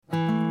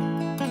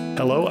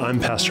Hello, I'm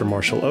Pastor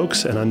Marshall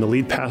Oaks, and I'm the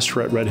lead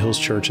pastor at Red Hills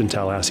Church in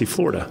Tallahassee,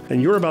 Florida.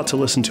 And you're about to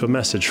listen to a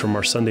message from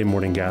our Sunday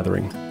morning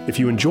gathering. If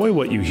you enjoy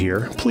what you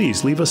hear,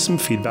 please leave us some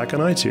feedback on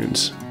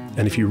iTunes.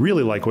 And if you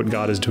really like what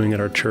God is doing at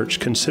our church,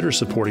 consider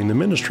supporting the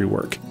ministry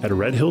work at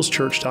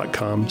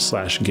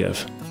redhillschurch.com/give.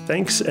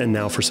 Thanks, and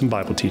now for some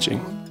Bible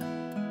teaching.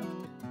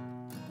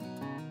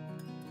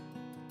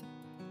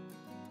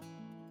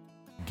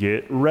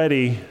 Get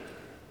ready,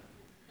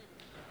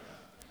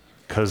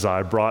 because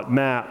I brought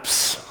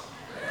maps.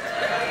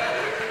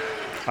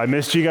 I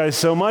missed you guys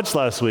so much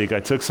last week. I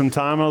took some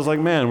time. I was like,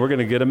 man, we're going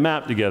to get a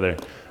map together.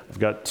 I've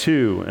got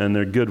two, and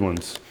they're good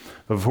ones.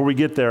 But before we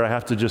get there, I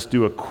have to just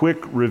do a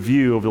quick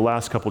review of the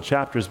last couple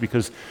chapters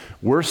because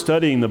we're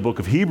studying the book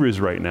of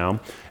Hebrews right now,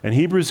 and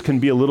Hebrews can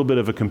be a little bit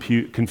of a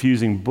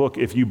confusing book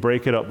if you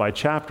break it up by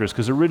chapters,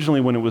 because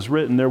originally when it was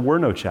written, there were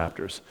no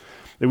chapters.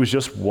 It was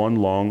just one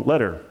long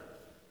letter.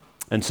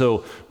 And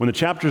so when the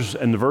chapters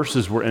and the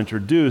verses were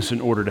introduced in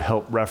order to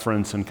help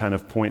reference and kind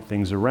of point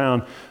things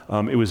around,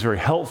 it was very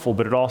helpful,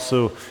 but it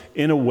also,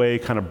 in a way,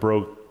 kind of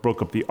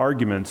broke up the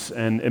arguments,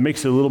 and it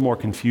makes it a little more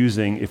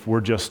confusing if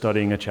we're just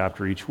studying a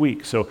chapter each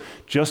week. So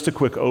just a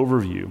quick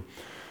overview.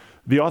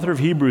 The author of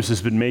Hebrews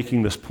has been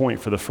making this point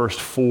for the first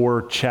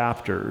 4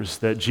 chapters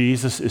that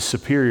Jesus is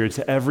superior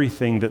to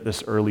everything that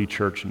this early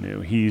church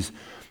knew. He's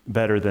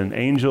better than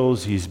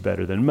angels, he's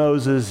better than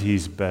Moses,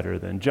 he's better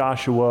than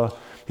Joshua,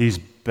 he's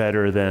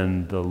better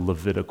than the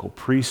Levitical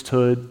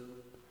priesthood.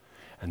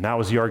 And that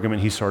was the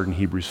argument he started in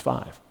Hebrews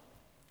 5.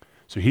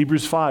 So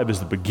Hebrews 5 is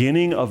the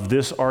beginning of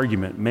this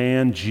argument.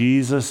 Man,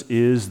 Jesus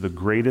is the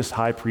greatest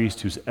high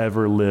priest who's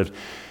ever lived.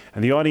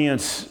 And the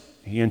audience,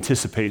 he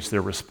anticipates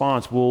their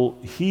response. Well,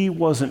 he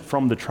wasn't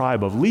from the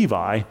tribe of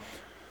Levi,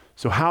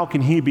 so how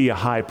can he be a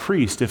high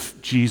priest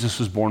if Jesus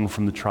was born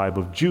from the tribe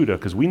of Judah?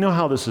 Because we know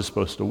how this is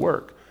supposed to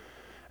work.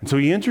 And so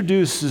he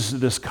introduces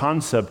this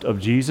concept of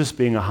Jesus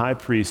being a high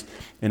priest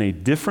in a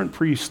different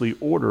priestly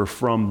order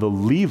from the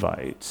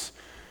Levites.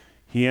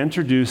 He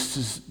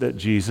introduces that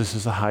Jesus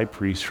is a high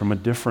priest from a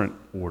different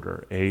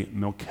order, a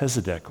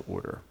Melchizedek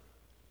order.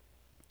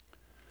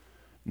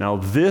 Now,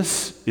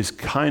 this is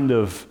kind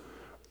of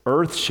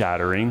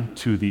earth-shattering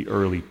to the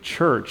early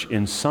church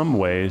in some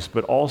ways,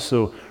 but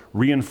also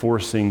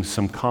reinforcing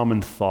some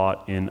common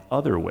thought in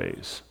other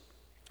ways.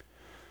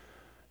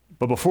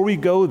 But before we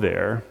go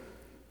there,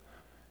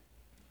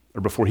 or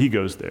before he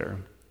goes there,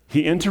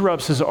 he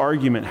interrupts his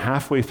argument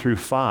halfway through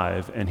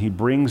 5, and he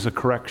brings a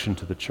correction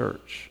to the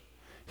church.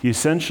 He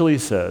essentially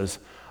says,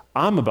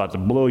 I'm about to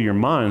blow your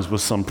minds with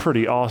some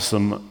pretty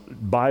awesome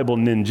Bible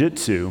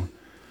ninjutsu,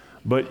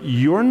 but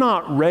you're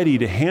not ready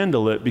to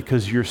handle it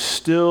because you're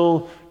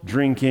still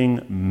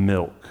drinking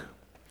milk.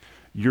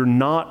 You're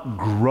not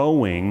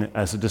growing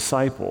as a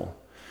disciple.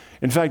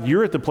 In fact,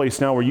 you're at the place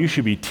now where you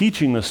should be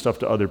teaching this stuff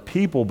to other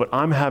people, but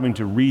I'm having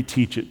to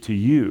reteach it to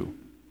you.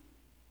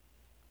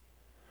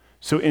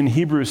 So in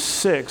Hebrews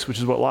 6, which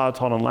is what Lyle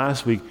taught on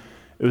last week,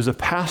 it was a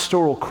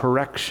pastoral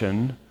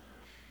correction,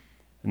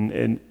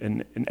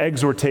 an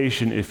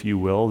exhortation, if you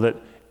will, that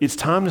it's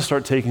time to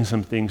start taking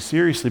some things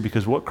seriously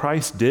because what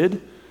Christ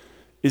did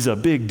is a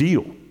big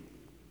deal.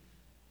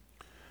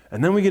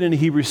 And then we get into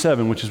Hebrews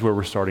 7, which is where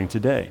we're starting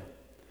today.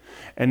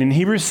 And in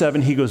Hebrews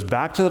 7, he goes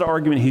back to that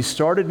argument he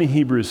started in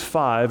Hebrews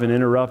 5 and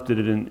interrupted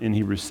it in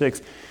Hebrews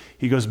 6.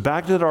 He goes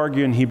back to that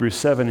argument in Hebrews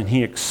 7 and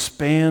he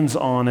expands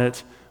on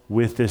it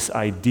with this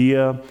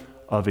idea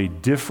of a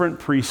different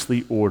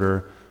priestly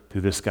order through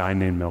this guy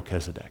named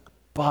Melchizedek.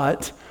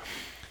 But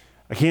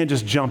I can't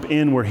just jump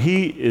in where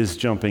he is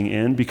jumping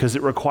in because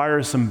it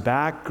requires some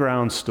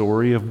background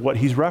story of what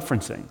he's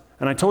referencing.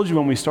 And I told you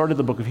when we started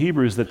the book of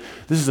Hebrews that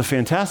this is a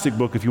fantastic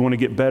book if you want to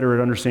get better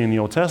at understanding the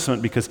Old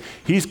Testament because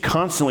he's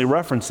constantly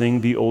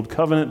referencing the Old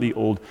Covenant, the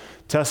Old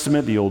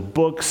Testament, the old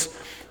books,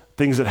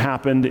 things that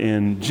happened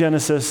in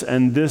Genesis,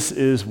 and this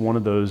is one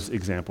of those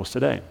examples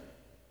today.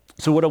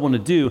 So what I want to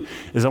do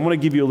is I want to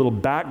give you a little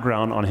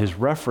background on his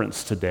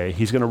reference today.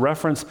 He's going to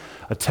reference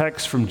a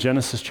text from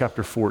Genesis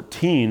chapter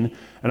 14,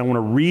 and I want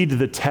to read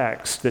the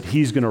text that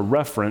he's going to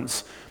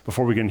reference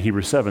before we get into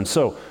Hebrews 7.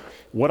 So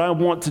what I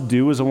want to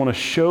do is I want to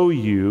show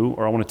you,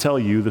 or I want to tell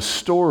you, the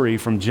story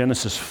from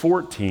Genesis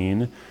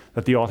 14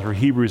 that the author of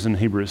Hebrews in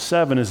Hebrews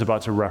 7 is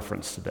about to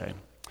reference today.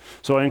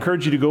 So I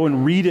encourage you to go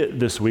and read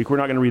it this week. We're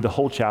not going to read the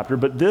whole chapter,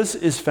 but this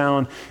is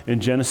found in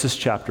Genesis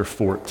chapter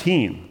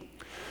 14.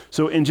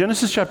 So in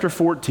Genesis chapter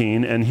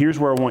 14, and here's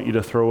where I want you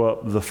to throw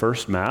up the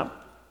first map.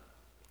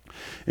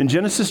 In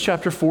Genesis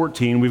chapter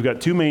 14, we've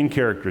got 2 main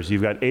characters.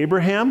 You've got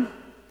Abraham,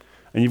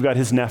 and you've got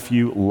his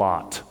nephew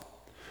Lot.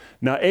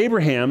 Now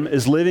Abraham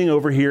is living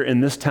over here in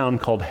this town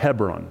called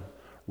Hebron.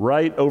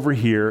 Right over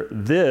here,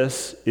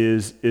 this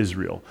is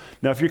Israel.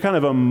 Now if you're kind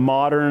of a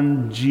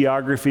modern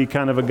geography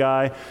kind of a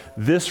guy,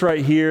 this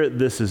right here,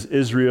 this is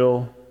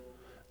Israel.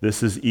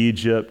 This is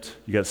Egypt.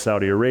 You got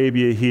Saudi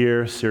Arabia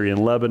here, Syria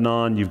and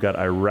Lebanon. You've got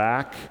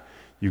Iraq.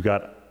 You've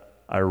got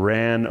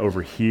Iran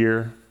over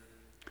here.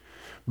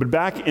 But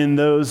back in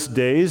those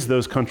days,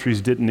 those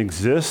countries didn't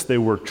exist. They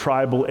were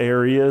tribal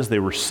areas. They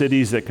were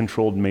cities that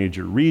controlled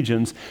major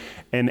regions.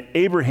 And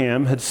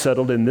Abraham had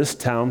settled in this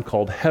town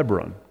called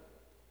Hebron.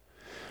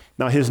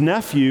 Now, his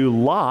nephew,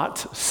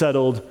 Lot,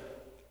 settled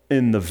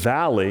in the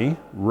valley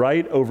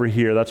right over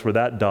here. That's where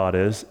that dot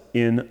is,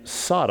 in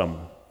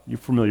Sodom. You're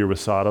familiar with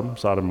Sodom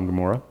and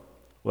Gomorrah?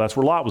 Well, that's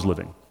where Lot was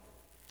living.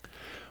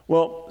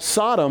 Well,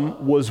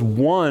 Sodom was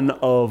one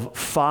of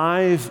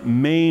 5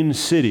 main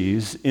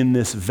cities in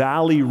this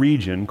valley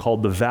region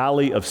called the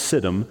Valley of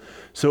Siddim.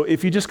 So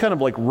if you just kind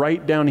of like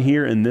right down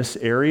here in this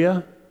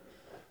area,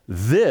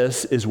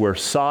 this is where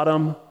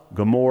Sodom,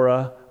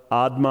 Gomorrah,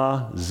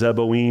 Admah,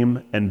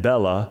 Zeboim, and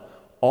Bela,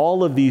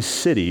 all of these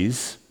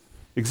cities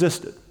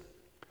existed.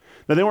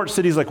 Now, they weren't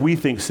cities like we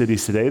think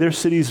cities today. They're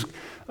cities,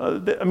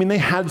 they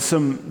had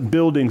some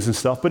buildings and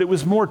stuff, but it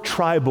was more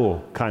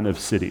tribal kind of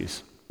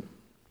cities.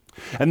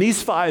 And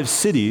these 5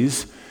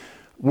 cities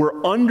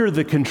were under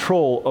the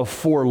control of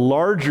 4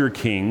 larger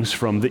kings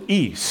from the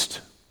east: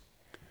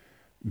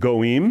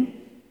 Goim,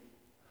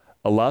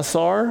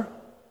 Elasar,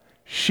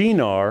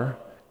 Shinar,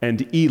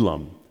 and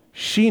Elam.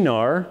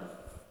 Shinar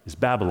is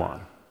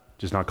Babylon,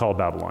 just not called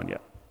Babylon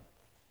yet.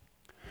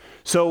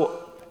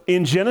 So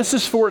in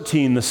Genesis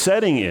 14, the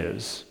setting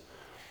is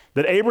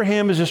that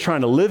Abraham is just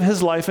trying to live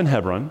his life in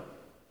Hebron.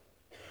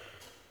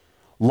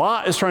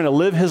 Lot is trying to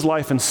live his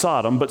life in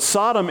Sodom, but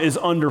Sodom is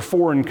under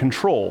foreign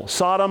control.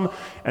 Sodom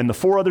and the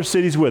 4 other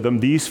cities with them,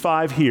 these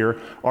 5 here,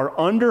 are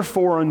under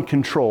foreign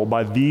control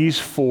by these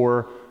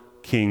 4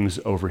 kings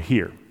over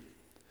here.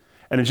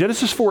 And in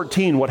Genesis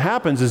 14, what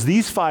happens is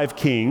these 5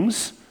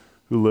 kings,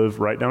 who live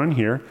right down in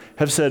here,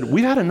 have said,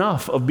 we've had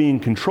enough of being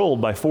controlled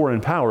by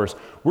foreign powers.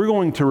 We're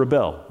going to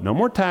rebel. No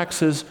more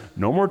taxes,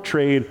 no more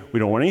trade.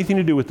 We don't want anything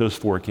to do with those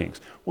 4 kings.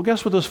 Well,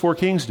 guess what those 4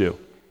 kings do?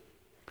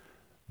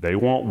 They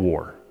want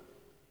war.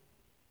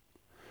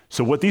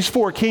 So what these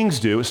 4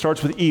 kings do, it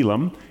starts with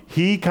Elam.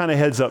 He kind of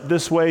heads up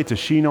this way to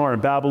Shinar and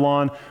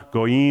Babylon,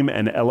 Goim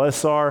and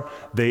Elasar.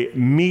 They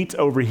meet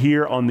over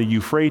here on the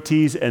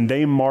Euphrates, and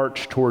they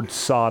march towards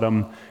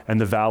Sodom and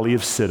the Valley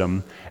of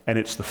Siddim. And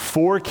it's the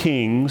 4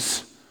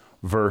 kings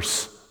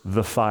versus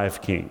the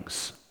 5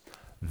 kings.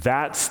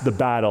 That's the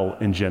battle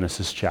in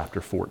Genesis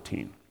chapter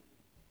 14.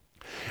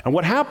 And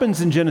what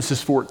happens in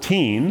Genesis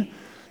 14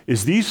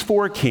 is these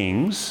 4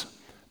 kings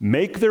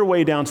make their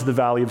way down to the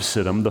Valley of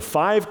Siddim. The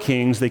 5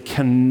 kings, they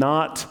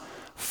cannot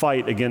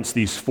fight against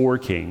these 4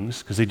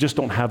 kings because they just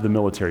don't have the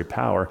military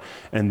power.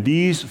 And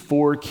these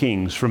 4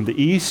 kings from the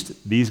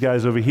east, these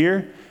guys over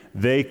here,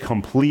 they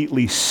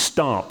completely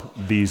stomp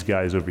these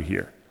guys over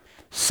here,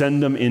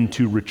 send them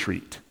into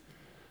retreat.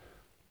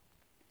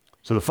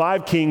 So the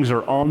 5 kings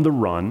are on the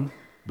run.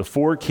 The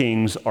 4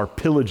 kings are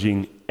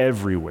pillaging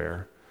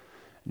everywhere.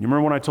 You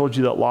remember when I told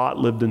you that Lot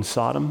lived in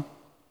Sodom?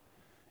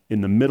 In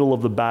the middle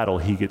of the battle,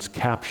 he gets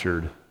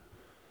captured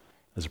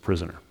as a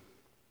prisoner.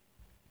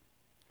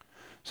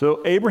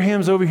 So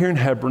Abraham's over here in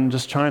Hebron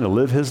just trying to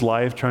live his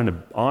life, trying to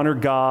honor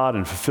God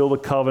and fulfill the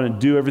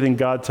covenant, do everything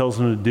God tells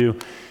him to do.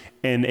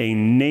 And a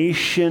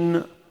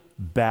nation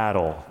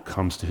battle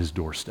comes to his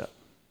doorstep.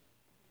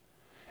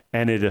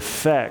 And it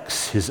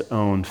affects his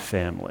own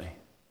family.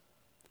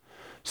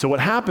 So what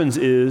happens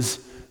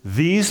is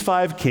these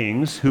 5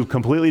 kings who've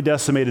completely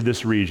decimated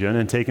this region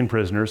and taken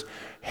prisoners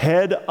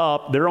head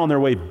up. They're on their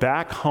way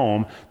back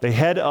home. They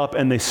head up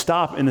and they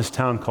stop in this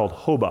town called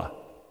Hobah.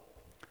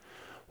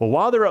 Well,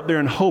 while they're up there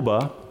in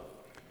Hobah,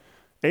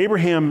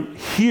 Abraham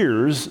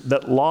hears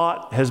that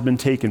Lot has been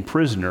taken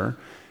prisoner,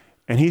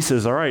 and he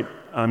says, all right,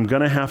 I'm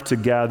going to have to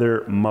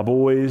gather my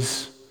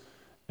boys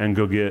and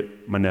go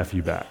get my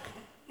nephew back.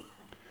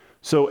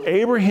 So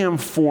Abraham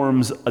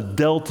forms a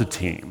Delta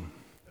team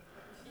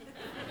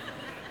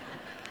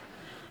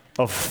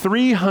of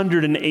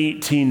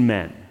 318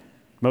 men,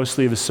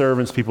 mostly of his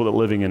servants, people that are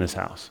living in his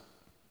house.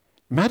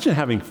 Imagine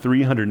having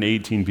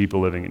 318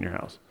 people living in your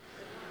house.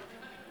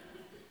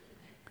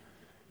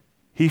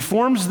 He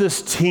forms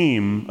this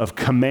team of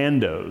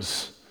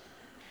commandos,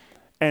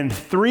 and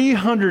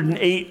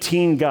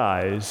 318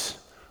 guys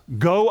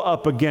go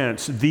up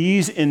against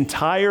these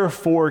entire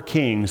 4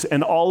 kings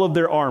and all of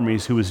their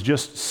armies who has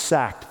just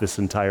sacked this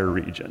entire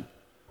region.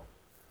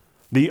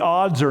 The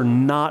odds are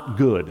not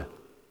good.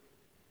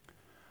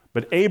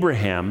 But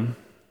Abraham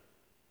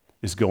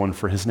is going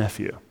for his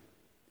nephew.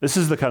 This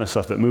is the kind of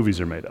stuff that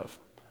movies are made of,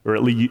 or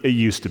at least it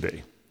used to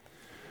be.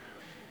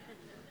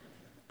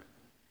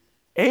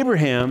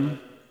 Abraham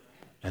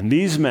and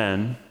these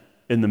men,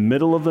 in the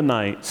middle of the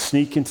night,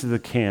 sneak into the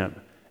camp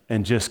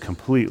and just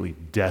completely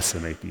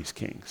decimate these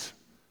kings,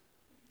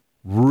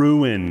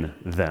 ruin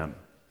them,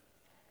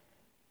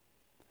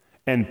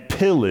 and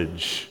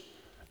pillage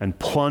and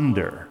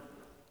plunder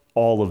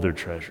all of their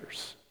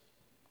treasures.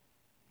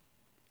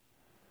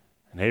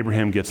 And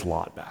Abraham gets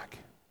Lot back.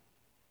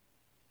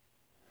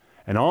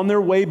 And on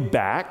their way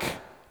back,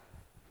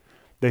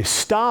 they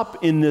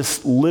stop in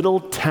this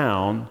little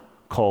town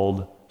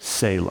called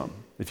Salem.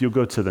 If you'll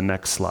go to the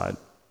next slide.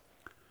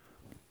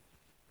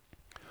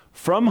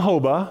 From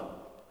Hobah,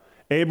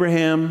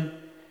 Abraham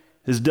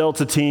his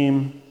Delta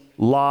team,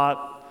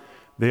 Lot,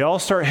 they all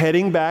start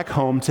heading back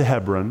home to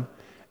Hebron,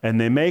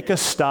 and they make a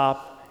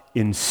stop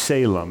in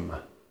Salem,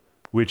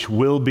 which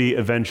will be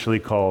eventually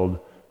called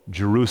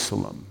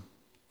Jerusalem.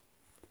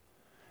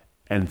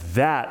 And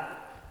that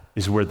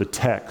is where the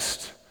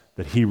text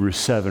that Hebrews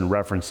 7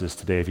 references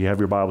today. If you have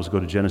your Bibles, go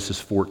to Genesis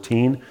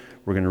 14.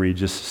 We're going to read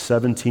just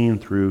 17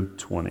 through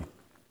 20.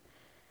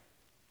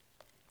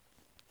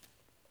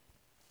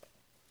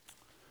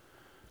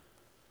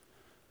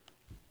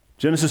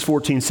 Genesis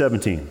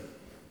 14:17.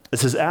 It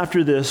says,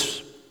 after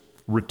this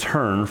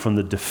return from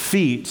the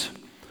defeat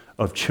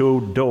of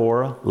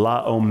Chedor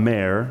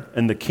Laomer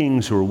and the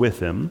kings who were with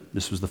him,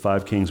 this was the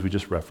 5 kings we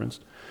just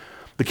referenced,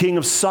 the king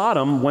of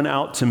Sodom went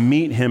out to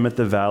meet him at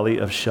the valley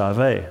of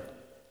Shaveh.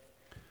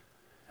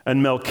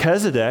 And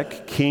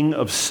Melchizedek, king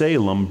of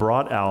Salem,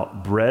 brought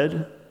out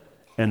bread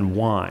and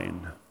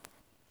wine.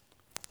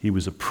 He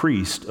was a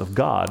priest of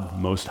God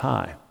Most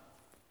High.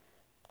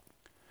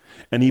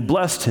 And he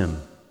blessed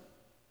him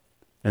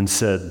and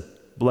said,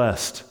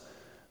 blessed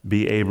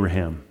be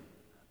Abraham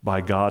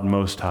by God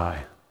Most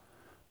High,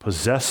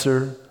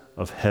 possessor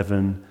of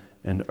heaven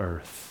and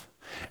earth.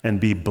 And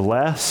be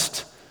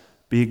blessed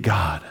be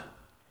God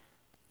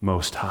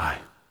Most High,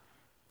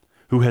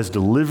 who has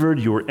delivered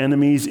your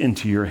enemies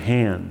into your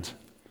hand.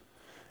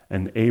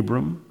 And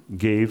Abram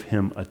gave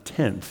him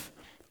 1/10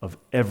 of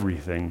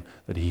everything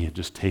that he had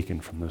just taken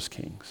from those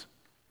kings.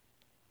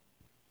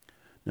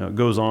 Now it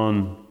goes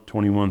on,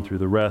 21 through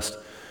the rest,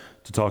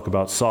 to talk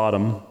about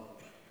Sodom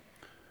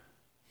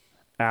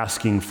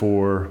asking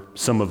for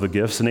some of the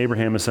gifts. And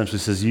Abraham essentially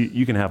says,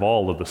 you can have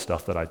all of the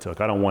stuff that I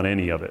took. I don't want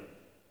any of it.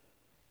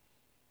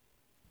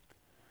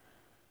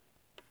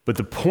 But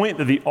the point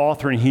that the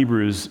author in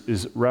Hebrews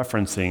is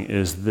referencing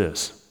is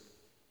this.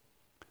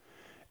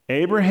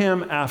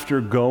 Abraham,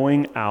 after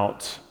going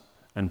out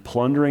and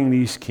plundering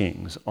these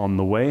kings, on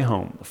the way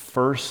home, the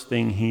first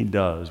thing he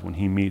does when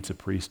he meets a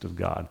priest of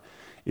God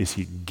is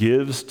he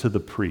gives to the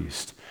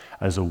priest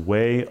as a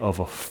way of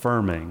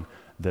affirming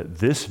that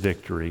this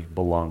victory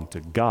belonged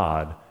to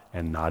God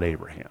and not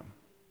Abraham.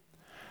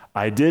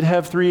 I did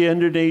have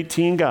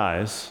 318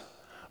 guys,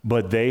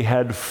 but they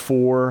had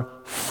 4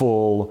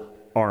 full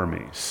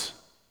armies.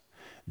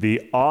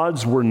 The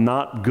odds were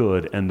not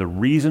good, and the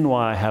reason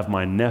why I have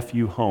my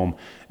nephew home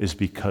is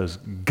because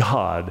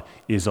God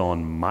is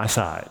on my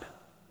side.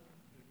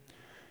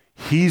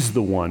 He's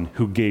the one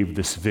who gave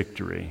this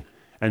victory.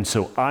 And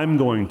so I'm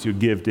going to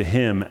give to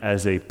him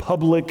as a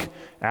public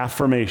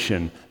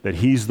affirmation that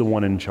he's the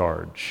one in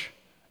charge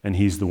and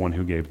he's the one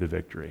who gave the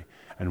victory.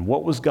 And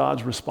what was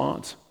God's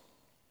response?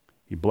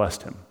 He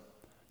blessed him.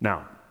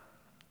 Now,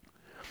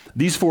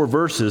 these 4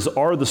 verses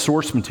are the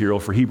source material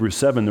for Hebrews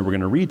 7 that we're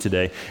going to read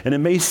today, and it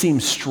may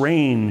seem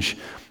strange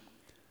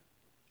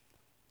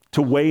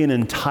to weigh an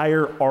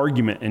entire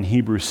argument in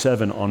Hebrews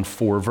 7 on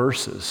 4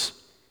 verses.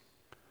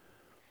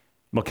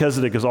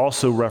 Melchizedek is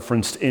also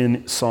referenced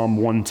in Psalm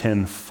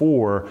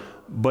 110:4,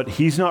 but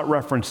he's not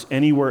referenced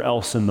anywhere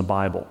else in the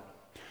Bible.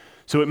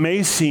 So it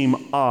may seem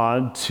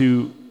odd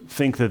to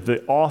think that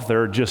the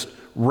author just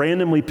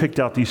randomly picked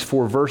out these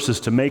 4 verses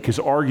to make his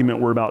argument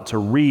we're about to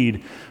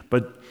read,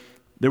 but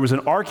there was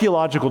an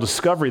archaeological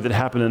discovery that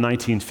happened in the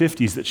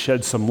 1950s that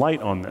shed some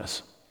light on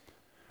this.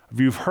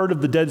 Have you heard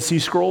of the Dead Sea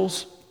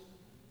Scrolls?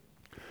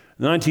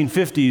 In the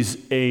 1950s,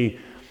 a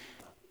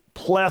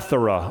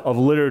plethora of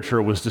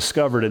literature was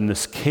discovered in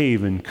this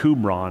cave in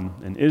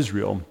Qumran in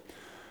Israel.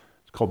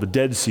 It's called the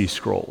Dead Sea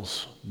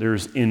Scrolls.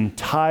 There's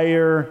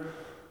entire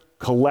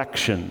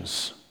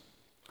collections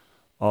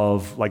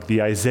of, like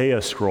the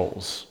Isaiah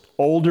scrolls,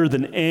 older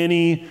than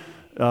any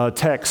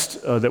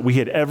text that we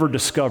had ever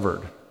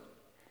discovered.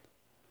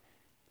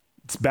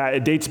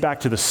 It dates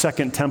back to the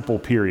Second Temple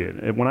period.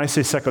 And when I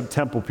say Second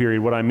Temple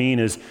period, what I mean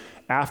is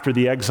after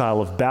the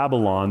exile of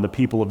Babylon, the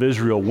people of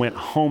Israel went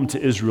home to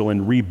Israel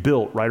and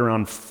rebuilt right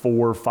around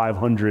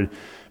 400-500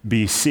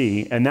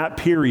 BC. And that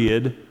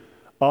period,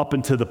 up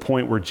until the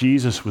point where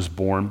Jesus was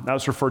born, that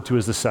was referred to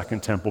as the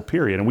Second Temple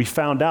period. And we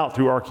found out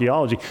through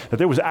archaeology that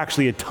there was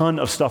actually a ton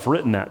of stuff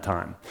written that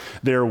time.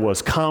 There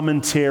was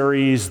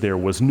commentaries, there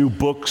was new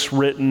books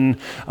written,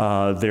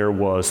 there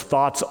was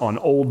thoughts on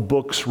old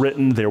books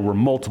written, there were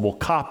multiple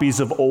copies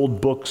of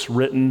old books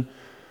written.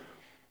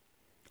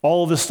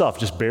 All of this stuff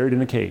just buried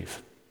in a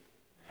cave.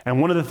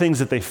 And one of the things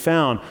that they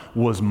found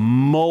was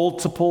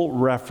multiple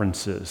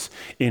references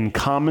in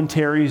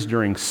commentaries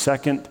during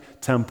Second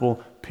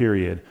Temple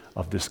period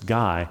of this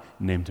guy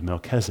named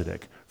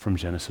Melchizedek from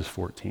Genesis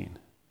 14.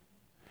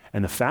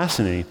 And the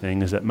fascinating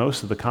thing is that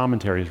most of the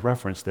commentaries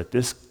reference that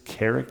this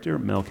character,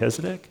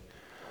 Melchizedek,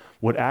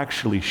 would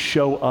actually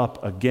show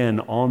up again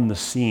on the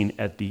scene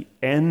at the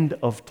end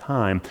of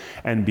time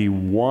and be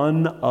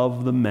one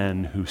of the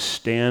men who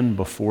stand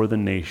before the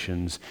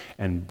nations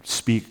and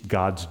speak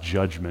God's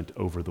judgment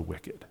over the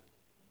wicked.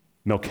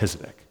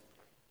 Melchizedek.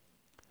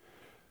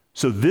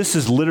 So this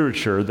is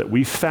literature that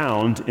we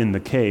found in the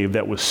cave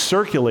that was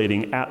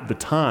circulating at the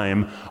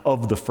time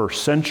of the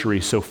first century.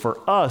 So for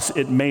us,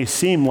 it may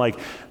seem like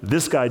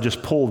this guy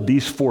just pulled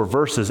these 4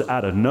 verses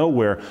out of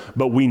nowhere,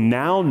 but we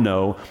now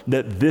know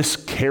that this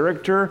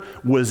character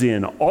was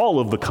in all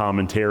of the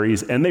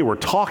commentaries, and they were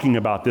talking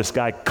about this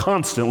guy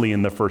constantly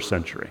in the first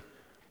century.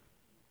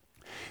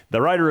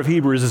 The writer of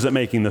Hebrews isn't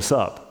making this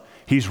up.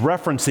 He's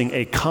referencing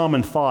a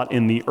common thought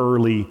in the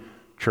early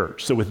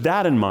church. So with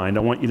that in mind, I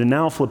want you to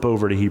now flip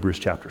over to Hebrews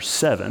chapter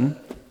 7.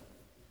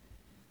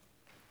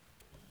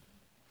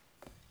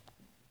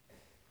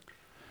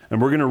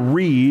 And we're going to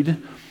read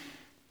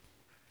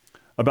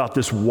about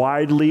this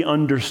widely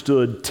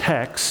understood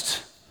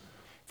text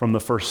from the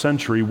first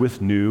century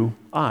with new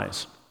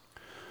eyes.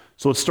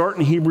 So let's start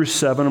in Hebrews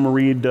 7. I'm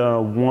going to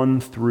read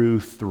 1 through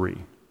 3.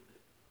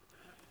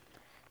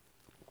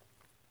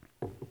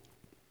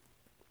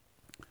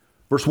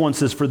 Verse 1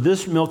 says, "For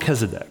this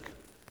Melchizedek,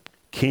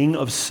 king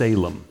of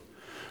Salem,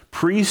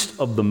 priest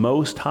of the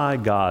Most High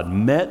God,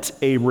 met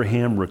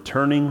Abraham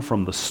returning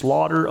from the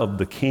slaughter of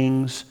the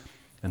kings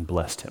and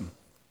blessed him."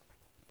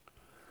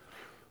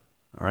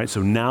 All right,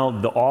 so now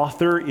the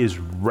author is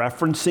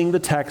referencing the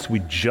text we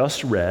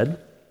just read,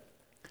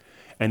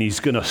 and he's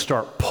going to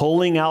start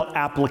pulling out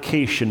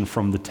application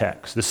from the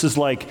text. This is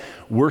like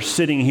we're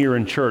sitting here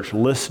in church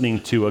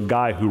listening to a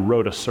guy who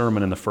wrote a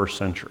sermon in the first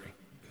century.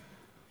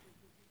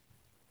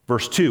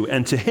 Verse 2,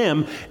 "And to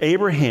him,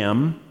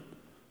 Abraham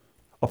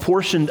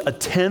apportioned a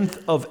tenth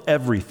of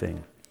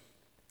everything.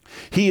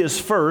 He is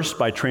first,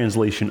 by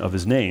translation of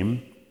his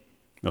name,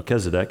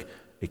 Melchizedek,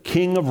 a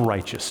king of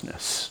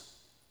righteousness."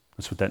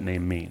 That's what that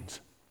name means.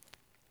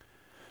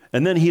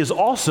 "And then he is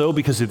also,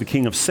 because of the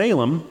king of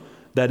Salem,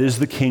 that is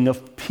the king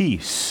of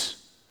peace,"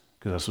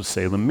 because that's what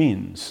Salem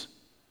means.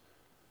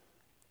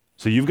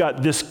 So you've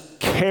got this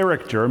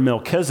character,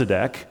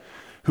 Melchizedek,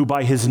 who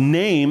by his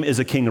name is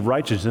a king of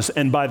righteousness,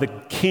 and by the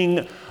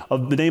king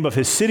of the name of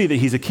his city that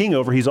he's a king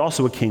over, he's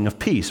also a king of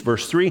peace.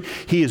 Verse 3,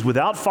 "He is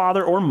without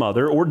father or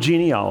mother or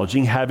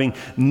genealogy, having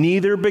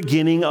neither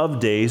beginning of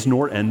days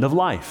nor end of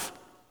life.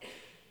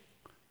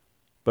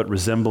 But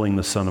resembling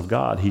the Son of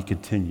God, he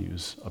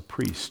continues a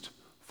priest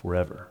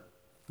forever."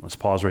 Let's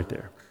pause right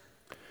there.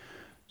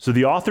 So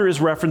the author is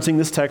referencing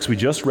this text we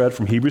just read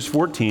from Hebrews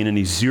 14, and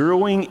he's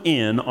zeroing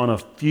in on a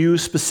few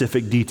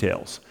specific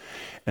details.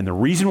 And the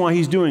reason why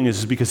he's doing this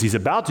is because he's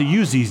about to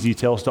use these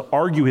details to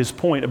argue his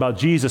point about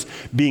Jesus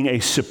being a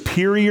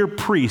superior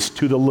priest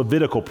to the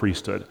Levitical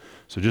priesthood.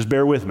 So just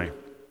bear with me.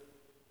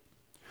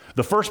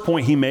 The first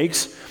point he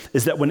makes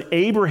is that when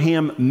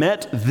Abraham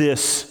met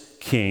this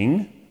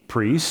king,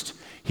 priest,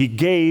 he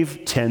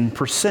gave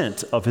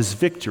 10% of his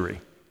victory.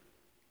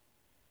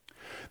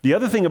 The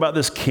other thing about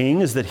this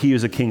king is that he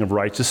is a king of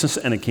righteousness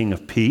and a king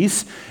of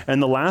peace. And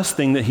the last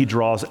thing that he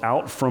draws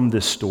out from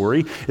this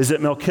story is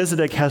that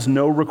Melchizedek has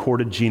no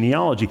recorded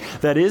genealogy.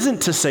 That isn't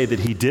to say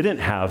that he didn't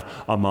have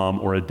a mom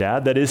or a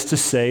dad. That is to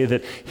say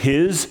that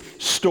his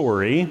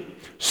story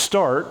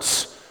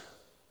starts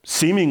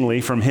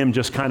seemingly from him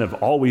just kind of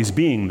always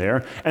being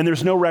there, and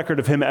there's no record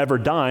of him ever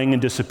dying and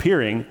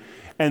disappearing.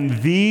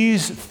 And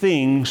these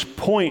things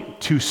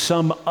point to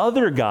some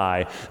other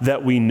guy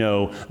that we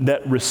know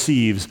that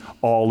receives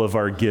all of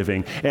our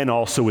giving, and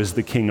also is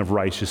the king of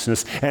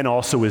righteousness, and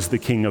also is the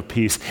king of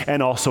peace,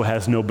 and also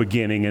has no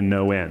beginning and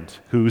no end.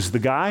 Who's the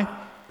guy?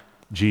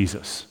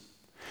 Jesus.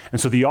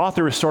 And so the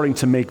author is starting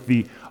to make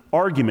the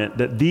argument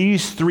that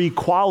these 3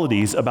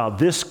 qualities about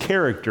this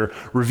character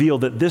reveal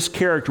that this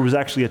character was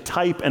actually a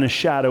type and a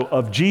shadow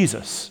of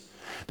Jesus.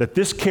 That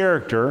this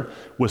character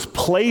was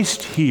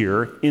placed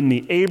here in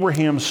the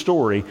Abraham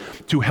story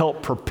to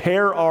help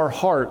prepare our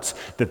hearts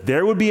that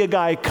there would be a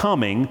guy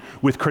coming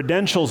with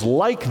credentials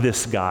like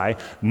this guy,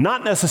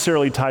 not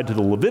necessarily tied to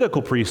the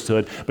Levitical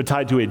priesthood, but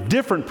tied to a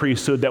different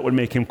priesthood that would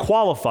make him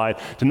qualified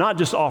to not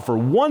just offer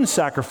one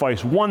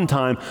sacrifice one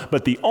time,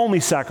 but the only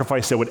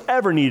sacrifice that would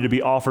ever need to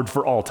be offered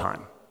for all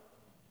time.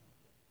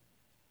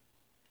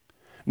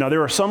 Now,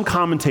 there are some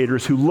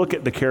commentators who look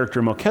at the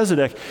character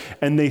Melchizedek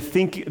and they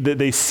think that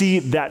they see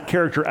that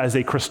character as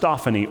a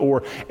Christophany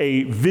or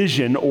a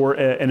vision or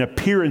an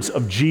appearance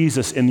of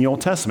Jesus in the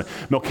Old Testament.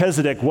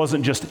 Melchizedek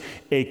wasn't just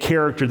a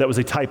character that was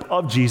a type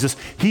of Jesus.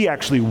 He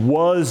actually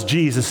was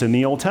Jesus in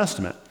the Old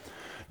Testament.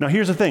 Now,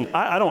 here's the thing.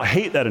 I don't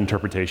hate that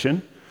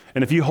interpretation.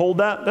 And if you hold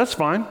that, that's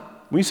fine.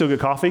 We can still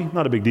get coffee.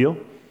 Not a big deal.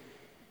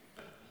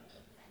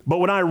 But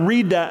when I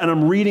read that and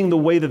I'm reading the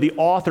way that the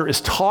author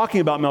is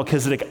talking about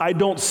Melchizedek, I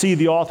don't see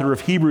the author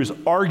of Hebrews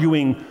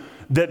arguing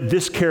that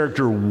this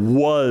character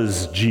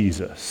was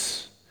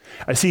Jesus.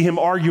 I see him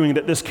arguing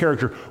that this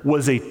character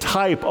was a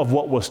type of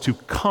what was to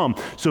come.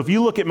 So if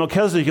you look at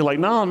Melchizedek, you're like,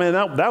 no, man,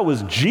 that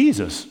was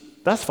Jesus.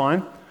 That's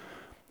fine.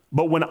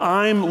 But when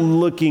I'm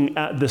looking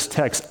at this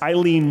text, I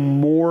lean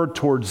more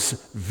towards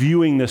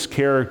viewing this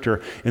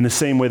character in the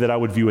same way that I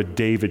would view a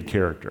David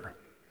character.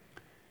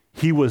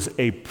 He was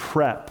a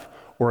prep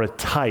or a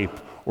type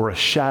or a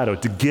shadow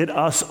to get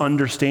us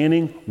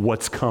understanding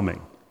what's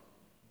coming.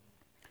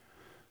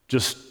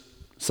 Just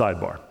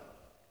sidebar.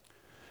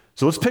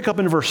 So let's pick up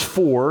in verse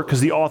 4,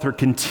 because the author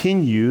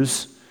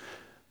continues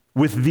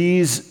with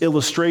these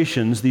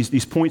illustrations,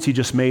 these points he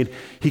just made.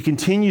 He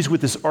continues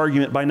with this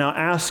argument by now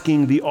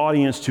asking the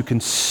audience to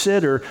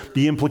consider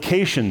the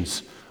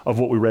implications of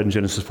what we read in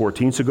Genesis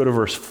 14. So go to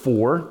verse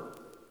 4.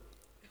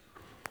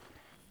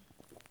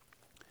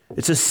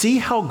 It says, "See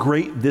how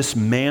great this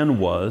man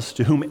was,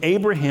 to whom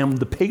Abraham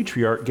the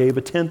patriarch gave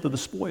a tenth of the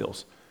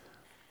spoils."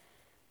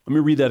 Let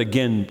me read that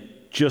again,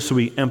 just so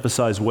we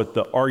emphasize what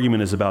the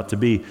argument is about to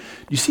be. Do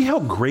you see how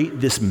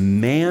great this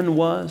man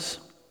was,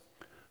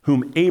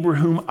 whom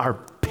Abraham, our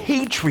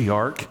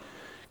patriarch,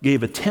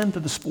 gave a tenth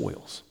of the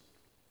spoils?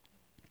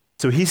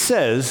 So he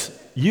says,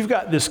 you've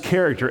got this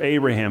character,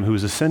 Abraham, who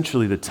is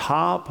essentially the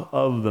top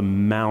of the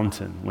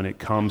mountain when it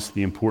comes to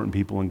the important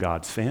people in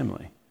God's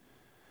family.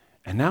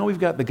 And now we've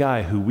got the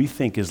guy who we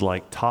think is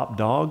like top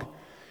dog,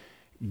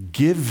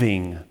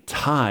 giving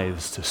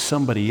tithes to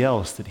somebody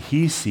else that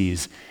he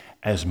sees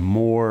as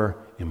more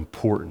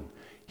important.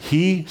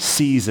 He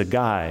sees a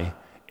guy,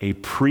 a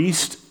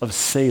priest of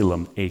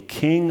Salem, a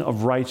king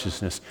of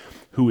righteousness,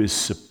 who is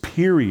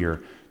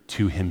superior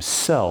to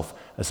himself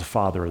as a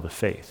father of the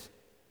faith.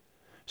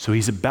 So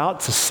he's about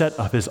to set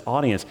up his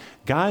audience.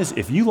 Guys,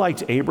 if you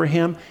liked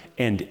Abraham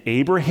and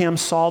Abraham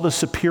saw the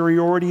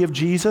superiority of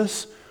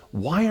Jesus,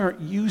 why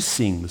aren't you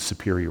seeing the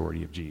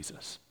superiority of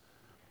Jesus?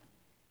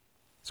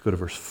 Let's go to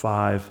verse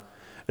 5.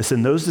 It says,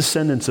 "And those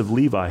descendants of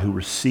Levi who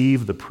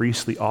receive the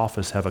priestly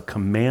office have a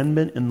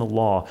commandment in the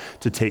law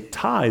to take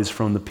tithes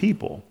from the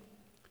people,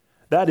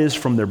 that is,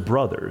 from their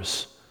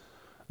brothers,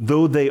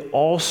 though they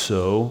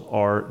also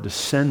are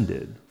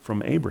descended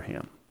from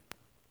Abraham.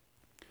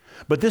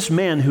 But this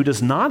man who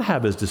does not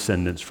have his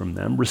descendants from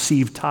them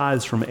received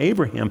tithes from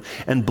Abraham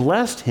and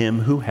blessed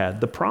him who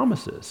had the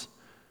promises.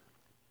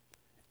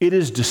 It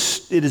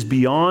is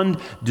beyond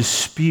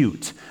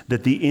dispute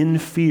that the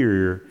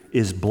inferior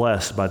is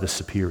blessed by the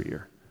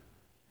superior.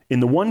 In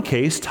the one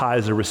case,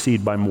 tithes are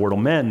received by mortal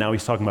men." Now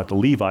he's talking about the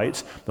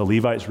Levites. The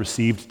Levites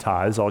received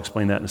tithes. I'll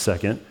explain that in a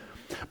second.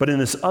 "But in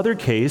this other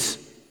case,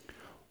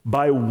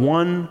 by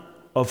one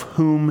of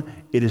whom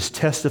it is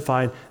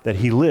testified that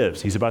he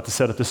lives." He's about to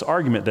set up this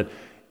argument that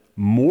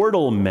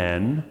mortal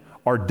men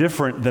are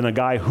different than a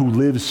guy who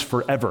lives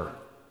forever.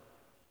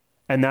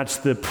 And that's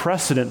the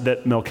precedent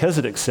that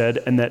Melchizedek set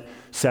and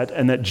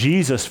that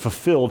Jesus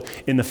fulfilled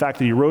in the fact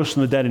that he rose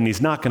from the dead and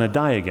he's not going to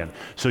die again.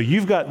 So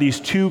you've got these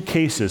two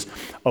cases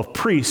of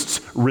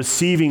priests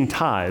receiving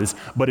tithes,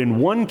 but in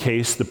one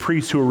case, the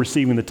priests who are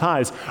receiving the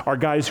tithes are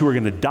guys who are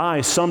going to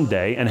die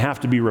someday and have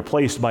to be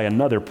replaced by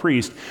another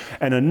priest,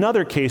 and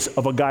another case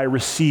of a guy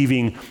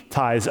receiving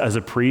tithes as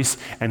a priest,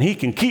 and he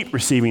can keep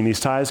receiving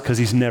these tithes because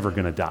he's never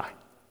going to die.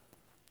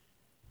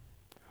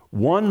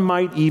 One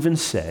might even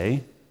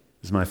say,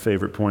 this is my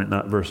favorite point,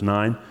 not verse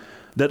 9,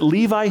 that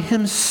Levi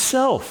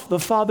himself, the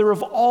father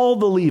of all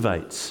the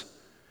Levites,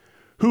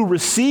 who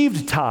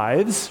received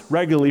tithes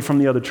regularly from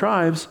the other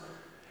tribes,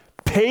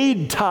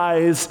 paid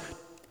tithes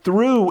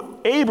through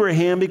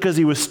Abraham because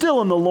he was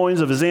still in the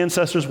loins of his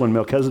ancestors when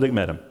Melchizedek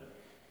met him.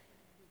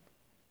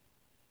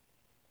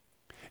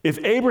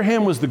 If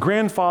Abraham was the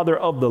grandfather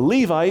of the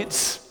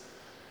Levites,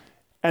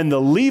 and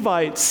the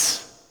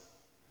Levites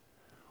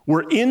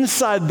were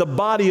inside the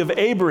body of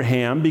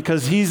Abraham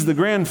because he's the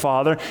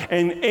grandfather,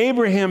 and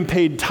Abraham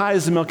paid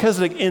tithes to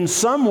Melchizedek, in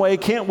some way,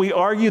 can't we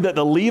argue that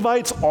the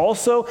Levites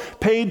also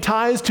paid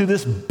tithes to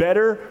this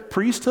better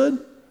priesthood?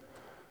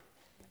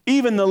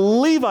 Even the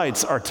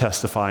Levites are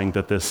testifying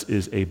that this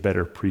is a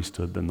better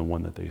priesthood than the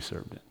one that they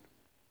served in.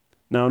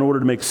 Now, in order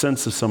to make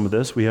sense of some of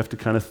this, we have to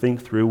kind of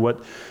think through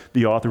what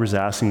the author is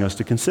asking us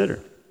to consider.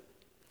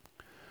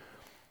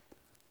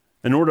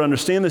 In order to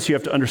understand this, you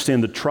have to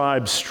understand the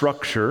tribe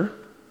structure.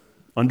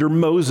 Under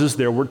Moses,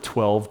 there were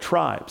 12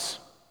 tribes.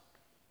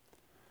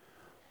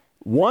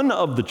 One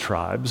of the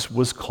tribes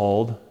was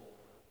called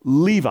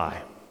Levi,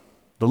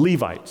 the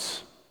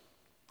Levites.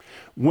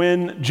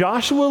 When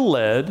Joshua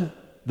led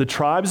the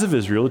tribes of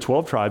Israel, the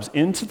 12 tribes,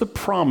 into the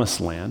promised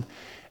land,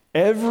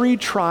 every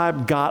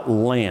tribe got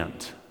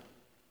land,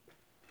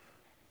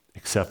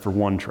 except for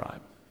one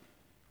tribe.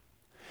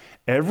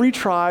 Every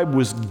tribe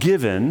was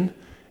given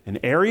an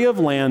area of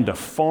land to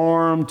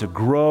farm, to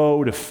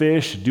grow, to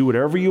fish, to do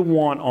whatever you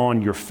want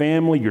on your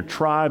family, your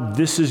tribe.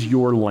 This is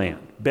your land.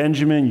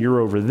 Benjamin, you're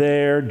over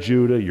there.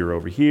 Judah, you're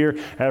over here.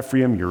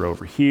 Ephraim, you're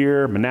over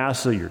here.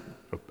 Manasseh, you're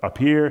up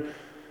here.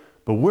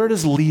 But where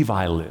does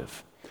Levi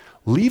live?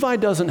 Levi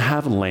doesn't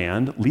have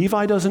land.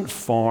 Levi doesn't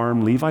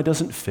farm. Levi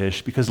doesn't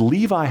fish, because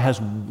Levi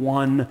has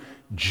one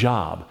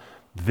job.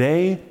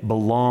 They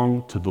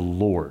belong to the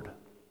Lord.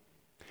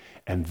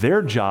 And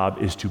their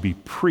job is to be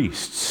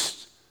priests,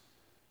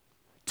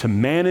 to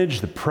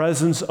manage the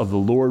presence of the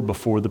Lord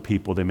before the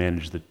people. They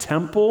manage the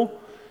temple,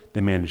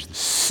 they manage the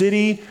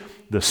city,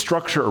 the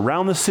structure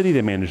around the city,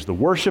 they manage the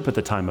worship at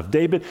the time of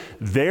David.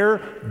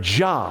 Their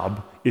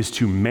job is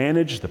to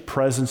manage the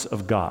presence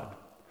of God.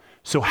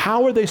 So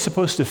how are they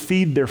supposed to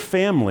feed their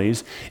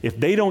families if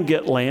they don't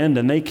get land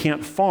and they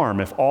can't farm,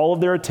 if all of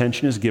their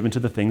attention is given to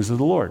the things of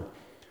the Lord?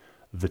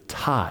 The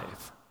tithe.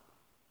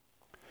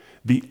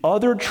 The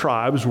other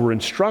tribes were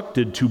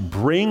instructed to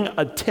bring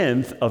a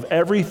tenth of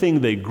everything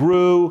they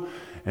grew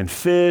and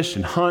fished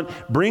and hunt.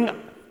 Bring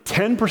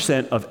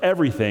 10% of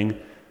everything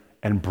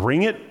and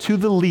bring it to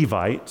the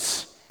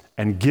Levites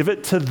and give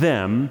it to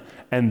them,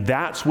 and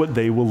that's what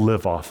they will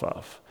live off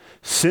of.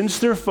 Since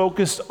they're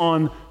focused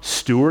on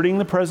stewarding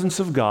the presence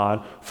of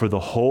God for the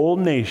whole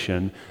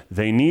nation,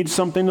 they need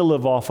something to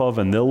live off of,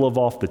 and they'll live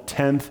off the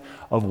tenth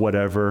of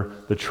whatever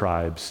the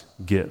tribes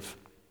give.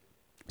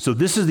 So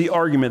this is the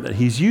argument that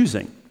he's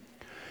using.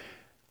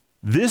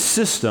 This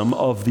system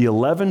of the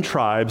 11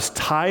 tribes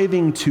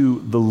tithing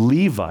to the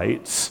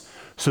Levites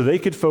so they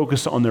could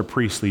focus on their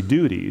priestly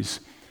duties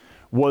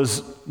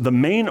was the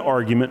main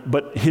argument,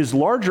 but his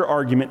larger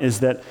argument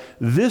is that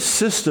this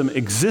system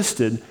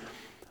existed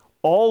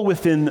all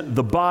within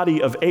the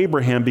body of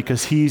Abraham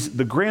because he's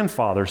the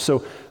grandfather.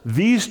 So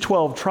these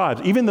 12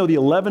 tribes, even though the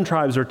 11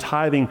 tribes are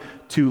tithing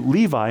to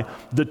Levi,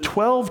 the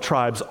 12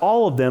 tribes,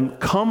 all of them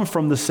come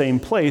from the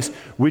same place,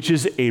 which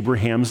is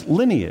Abraham's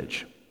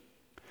lineage.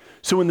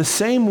 So in the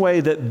same way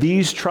that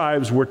these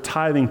tribes were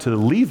tithing to the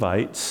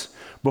Levites,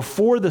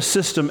 before the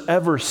system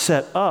ever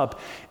set up,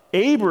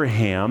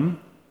 Abraham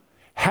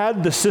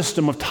had the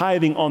system of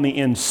tithing on the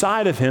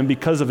inside of him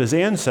because of his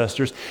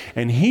ancestors,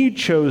 and he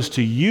chose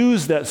to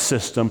use that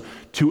system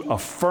to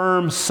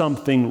affirm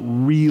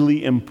something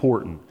really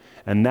important,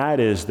 and that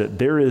is that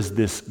there is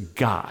this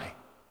guy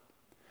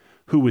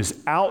who is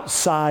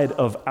outside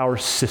of our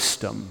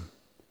system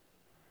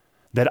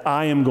that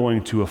I am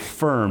going to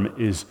affirm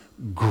is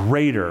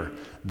greater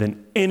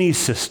than any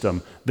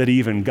system that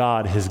even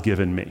God has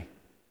given me.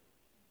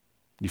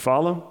 You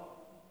follow?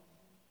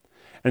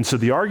 And so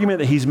the argument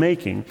that he's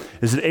making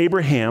is that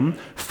Abraham,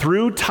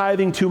 through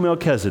tithing to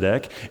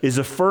Melchizedek, is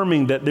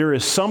affirming that there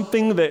is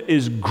something that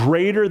is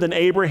greater than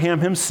Abraham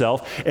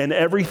himself, and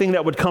everything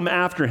that would come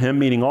after him,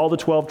 meaning all the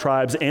 12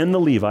 tribes and the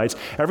Levites,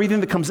 everything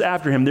that comes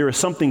after him, there is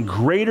something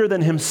greater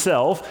than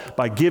himself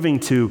by giving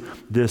to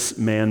this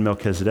man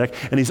Melchizedek.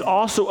 And he's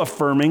also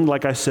affirming,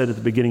 like I said at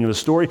the beginning of the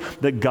story,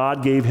 that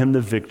God gave him the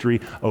victory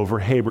over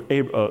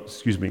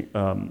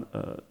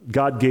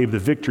God gave the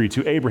victory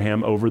to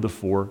Abraham over the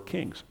 4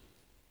 kings.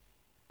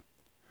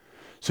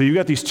 So you've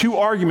got these two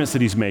arguments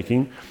that he's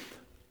making.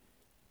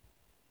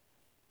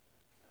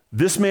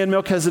 This man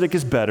Melchizedek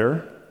is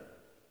better,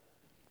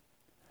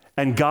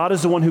 and God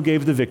is the one who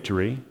gave the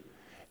victory,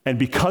 and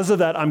because of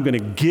that, I'm going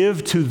to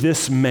give to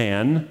this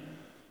man.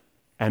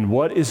 And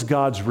what is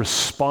God's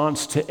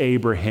response to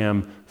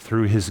Abraham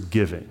through his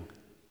giving?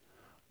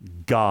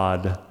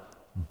 God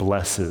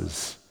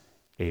blesses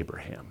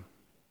Abraham.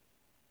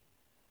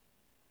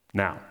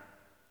 Now,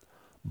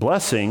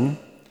 blessing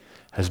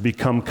has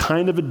become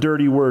kind of a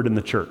dirty word in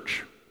the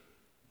church.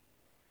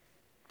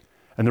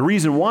 And the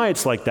reason why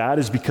it's like that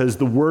is because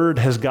the word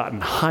has gotten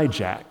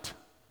hijacked.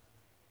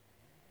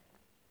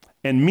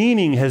 And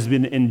meaning has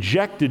been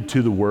injected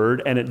to the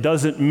word, and it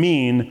doesn't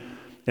mean,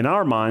 in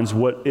our minds,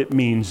 what it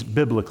means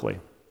biblically.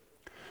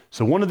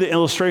 So one of the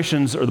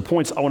illustrations or the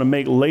points I want to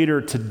make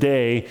later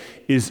today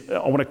is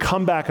I want to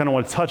come back and I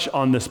want to touch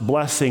on this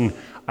blessing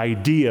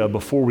idea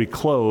before we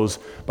close,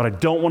 but I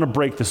don't want to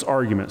break this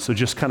argument. So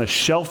just kind of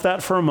shelf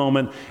that for a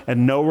moment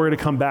and know we're going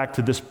to come back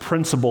to this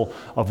principle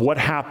of what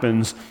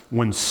happens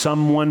when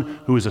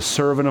someone who is a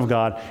servant of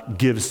God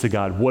gives to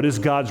God. What is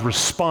God's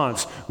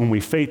response when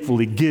we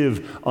faithfully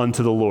give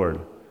unto the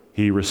Lord?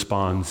 He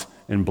responds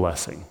in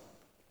blessing.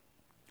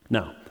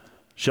 Now,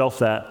 shelf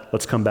that.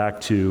 Let's come back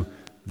to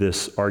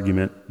this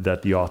argument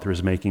that the author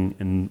is making,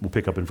 and we'll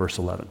pick up in verse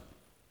 11.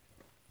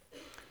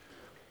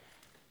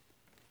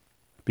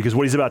 Because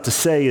what he's about to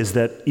say is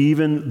that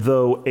even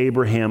though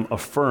Abraham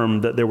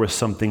affirmed that there was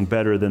something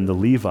better than the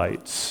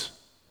Levites,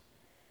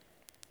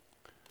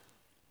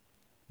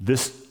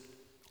 this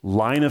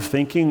line of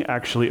thinking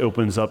actually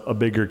opens up a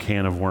bigger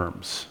can of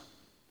worms.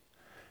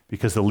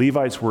 Because the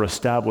Levites were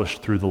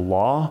established through the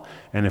law,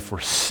 and if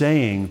we're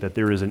saying that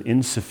there is an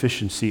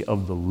insufficiency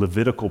of the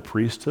Levitical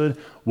priesthood,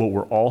 what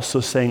we're also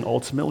saying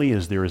ultimately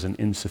is there is an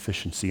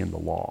insufficiency in the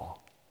law.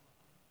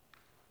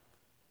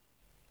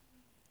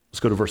 Let's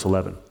go to verse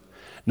 11.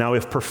 Now,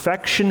 if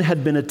perfection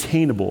had been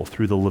attainable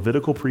through the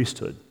Levitical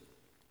priesthood,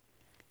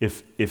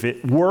 if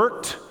it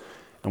worked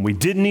and we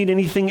didn't need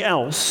anything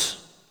else,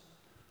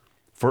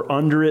 for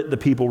under it the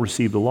people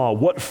received the law,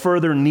 what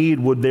further need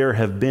would there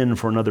have been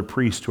for another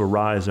priest to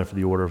arise after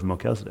the order of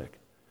Melchizedek,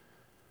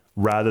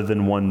 rather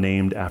than one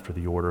named after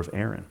the order of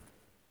Aaron?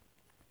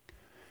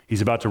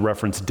 He's about to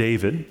reference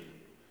David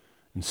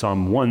in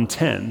Psalm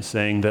 110,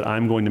 saying that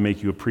I'm going to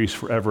make you a priest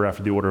forever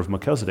after the order of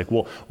Melchizedek.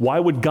 Well, why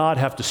would God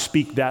have to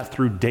speak that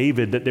through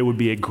David, that there would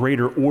be a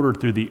greater order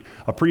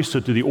a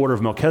priesthood through the order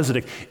of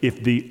Melchizedek,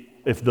 if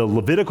the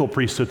Levitical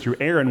priesthood through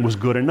Aaron was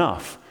good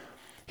enough?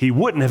 He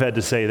wouldn't have had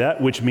to say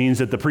that, which means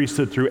that the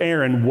priesthood through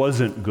Aaron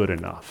wasn't good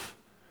enough.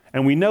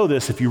 And we know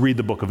this if you read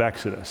the book of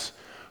Exodus.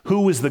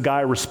 Who was the guy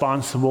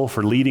responsible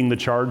for leading the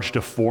charge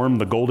to form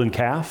the golden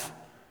calf?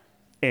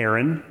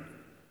 Aaron,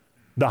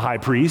 the high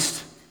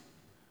priest.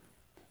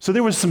 So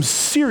there was some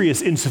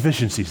serious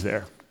insufficiencies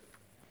there.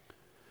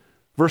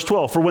 Verse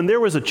 12, for when there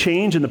was a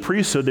change in the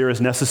priesthood, there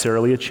is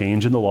necessarily a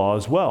change in the law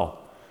as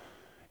well.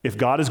 If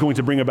God is going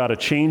to bring about a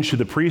change to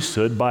the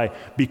priesthood by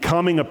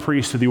becoming a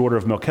priest to the order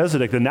of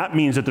Melchizedek, then that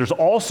means that there's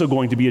also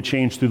going to be a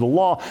change through the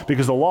law,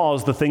 because the law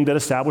is the thing that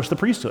established the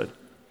priesthood.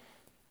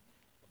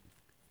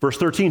 Verse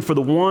 13, for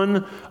the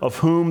one of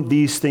whom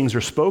these things are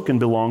spoken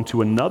belonged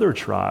to another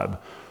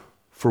tribe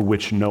for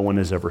which no one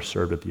has ever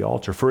served at the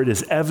altar. For it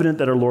is evident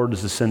that our Lord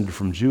is descended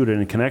from Judah,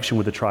 and in connection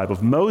with the tribe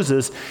of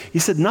Moses, he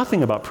said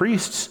nothing about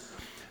priests.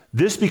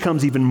 This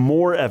becomes even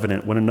more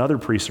evident when another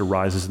priest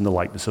arises in the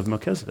likeness of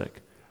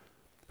Melchizedek,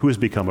 who has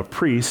become a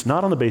priest,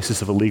 not on the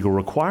basis of a legal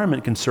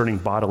requirement concerning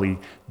bodily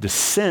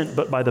descent,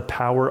 but by the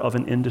power of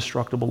an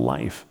indestructible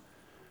life.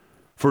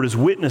 For it is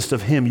witnessed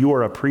of him, you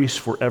are a priest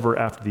forever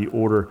after the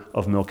order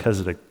of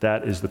Melchizedek.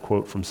 That is the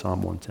quote from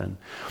Psalm 110.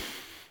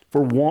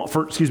 For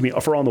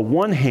on the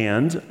one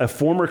hand, a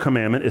former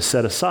commandment is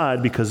set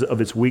aside because of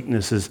its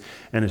weaknesses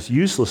and its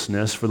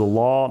uselessness, for the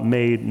law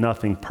made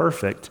nothing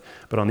perfect.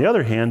 But on the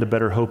other hand, a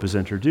better hope is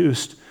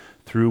introduced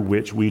through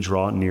which we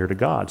draw near to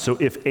God. So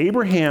if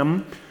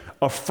Abraham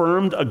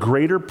affirmed a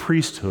greater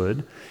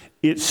priesthood,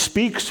 it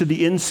speaks to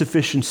the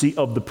insufficiency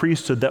of the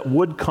priesthood that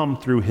would come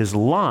through his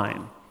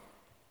line,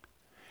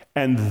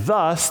 and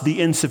thus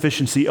the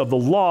insufficiency of the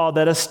law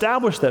that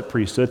established that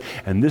priesthood.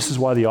 And this is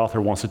why the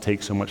author wants to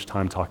take so much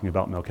time talking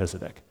about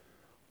Melchizedek.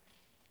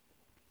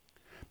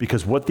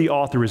 Because what the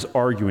author is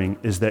arguing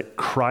is that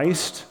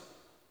Christ,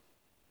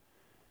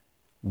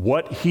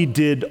 what he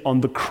did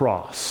on the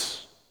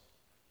cross,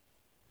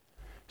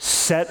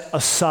 set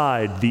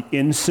aside the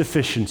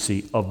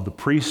insufficiency of the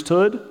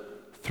priesthood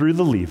through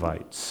the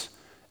Levites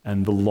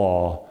and the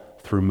law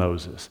through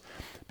Moses.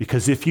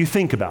 Because if you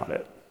think about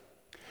it,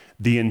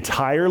 the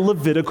entire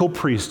Levitical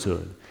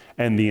priesthood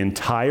and the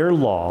entire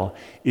law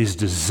is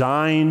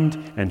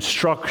designed and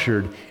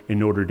structured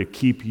in order to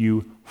keep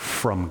you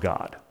from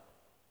God.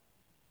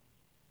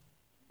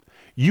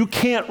 You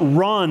can't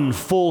run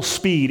full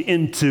speed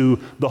into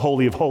the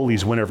Holy of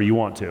Holies whenever you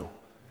want to.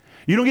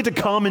 You don't get to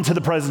come into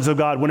the presence of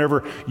God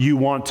whenever you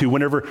want to,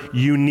 whenever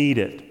you need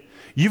it.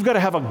 You've got to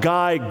have a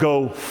guy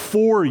go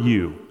for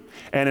you,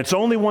 and it's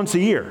only once a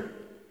year.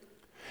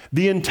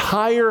 The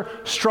entire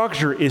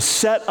structure is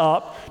set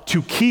up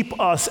to keep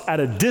us at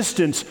a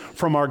distance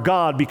from our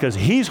God because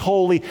he's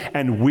holy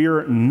and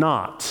we're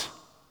not.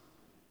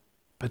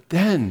 But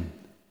then,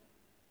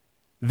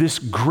 this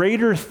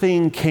greater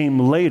thing came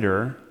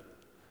later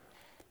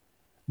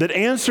that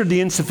answered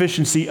the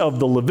insufficiency of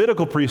the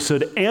Levitical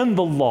priesthood and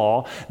the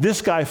law.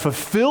 This guy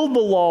fulfilled the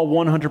law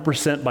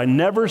 100% by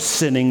never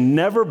sinning,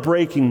 never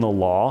breaking the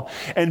law,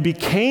 and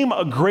became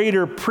a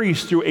greater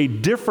priest through a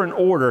different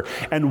order.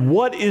 And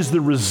what is the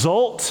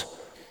result?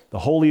 The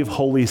Holy of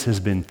Holies has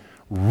been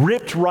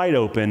ripped right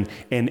open,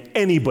 and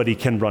anybody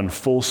can run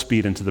full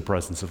speed into the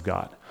presence of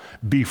God.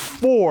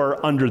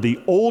 Before, under the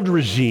old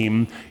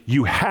regime,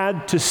 you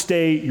had to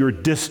stay your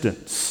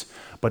distance.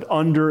 But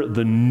under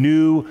the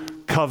new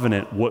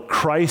covenant, what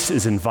Christ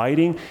is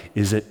inviting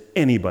is that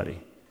anybody,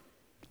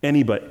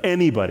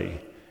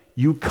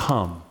 you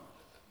come,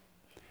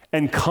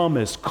 and come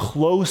as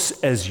close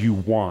as you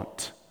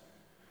want.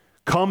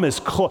 Come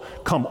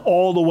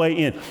all the way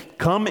in.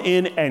 Come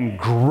in and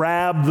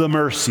grab the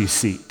mercy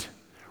seat.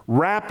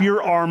 Wrap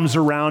your arms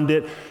around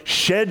it,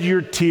 shed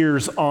your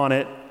tears on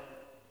it,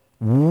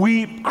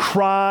 weep,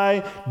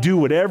 cry, do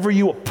whatever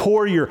you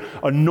pour your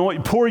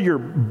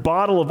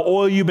bottle of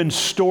oil you've been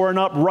storing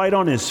up right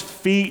on his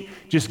feet.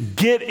 Just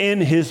get in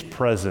his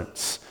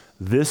presence.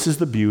 This is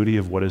the beauty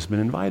of what has been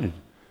invited,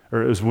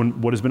 or is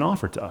what has been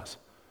offered to us.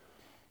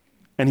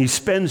 And he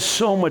spends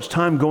so much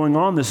time going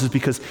on this is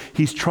because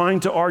he's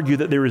trying to argue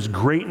that there is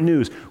great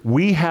news.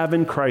 We have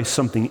in Christ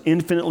something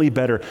infinitely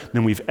better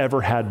than we've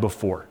ever had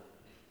before.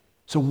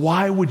 So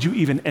why would you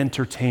even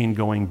entertain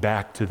going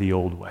back to the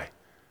old way?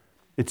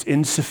 It's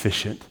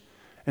insufficient,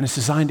 and it's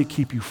designed to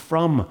keep you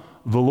from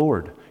the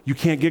Lord. You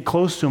can't get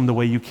close to him the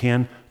way you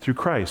can through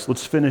Christ.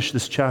 Let's finish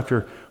this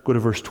chapter. Go to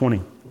verse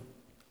 20.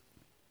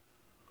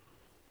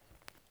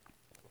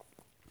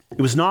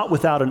 It was not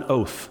without an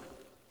oath,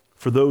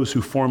 for those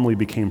who formerly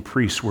became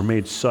priests were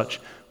made such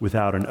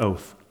without an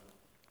oath.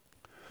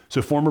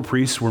 So former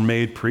priests were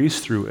made priests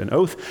through an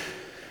oath,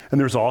 and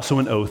there's also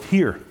an oath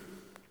here.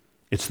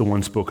 It's the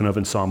one spoken of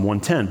in Psalm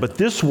 110. But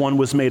this one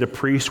was made a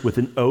priest with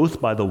an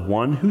oath by the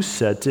one who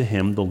said to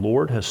him, "The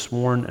Lord has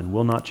sworn and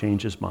will not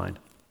change his mind.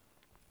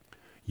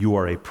 You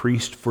are a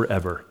priest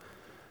forever."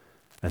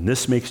 And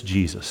this makes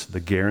Jesus the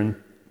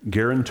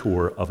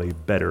guarantor of a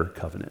better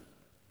covenant.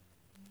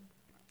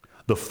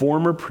 The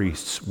former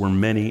priests were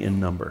many in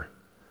number.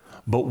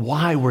 But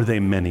why were they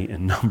many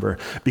in number?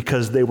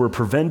 Because they were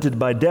prevented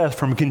by death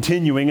from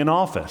continuing in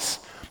office.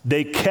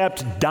 They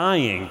kept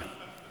dying.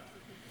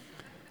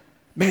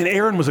 Man,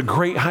 Aaron was a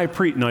great high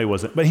priest. No, he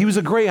wasn't. But he was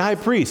a great high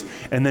priest.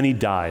 And then he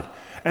died.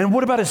 And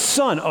what about his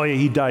son? Oh, yeah,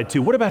 he died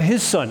too. What about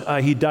his son?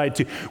 He died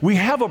too. We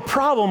have a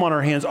problem on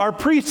our hands. Our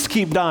priests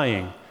keep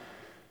dying.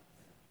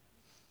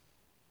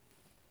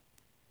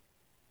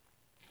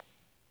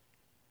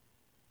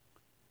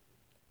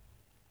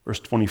 Verse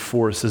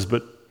 24, it says,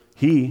 but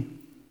he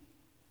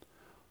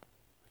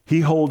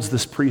holds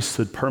this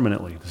priesthood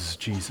permanently. This is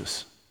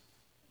Jesus.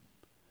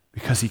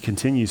 Because he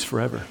continues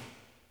forever.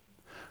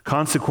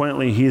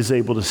 Consequently, he is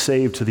able to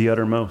save to the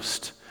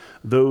uttermost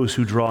those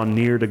who draw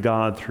near to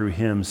God through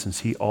him, since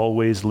he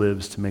always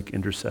lives to make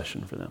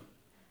intercession for them.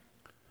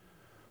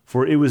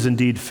 For it was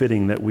indeed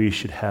fitting that we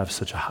should have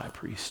such a high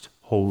priest,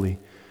 holy,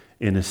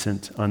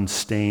 innocent,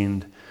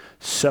 unstained,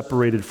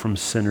 separated from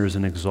sinners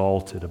and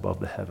exalted above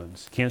the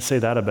heavens. Can't say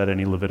that about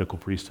any Levitical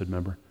priesthood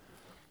member.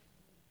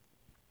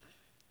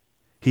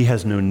 He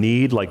has no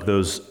need, like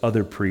those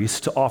other priests,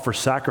 to offer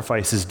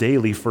sacrifices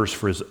daily, first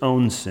for his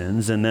own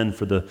sins and then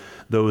for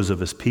those of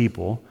his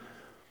people,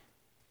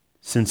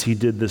 since he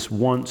did this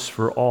once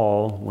for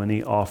all when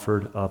he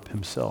offered up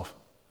himself.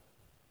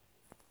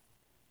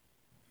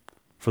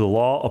 For the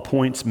law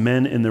appoints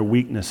men in their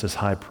weakness as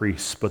high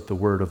priests, but the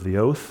word of the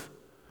oath,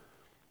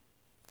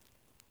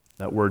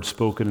 that word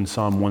spoken in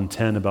Psalm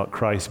 110 about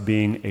Christ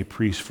being a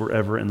priest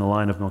forever in the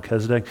line of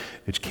Melchizedek,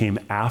 which came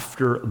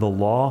after the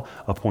law,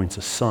 appoints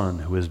a son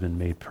who has been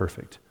made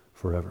perfect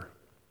forever.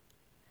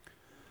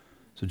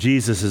 So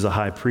Jesus is a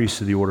high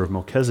priest of the order of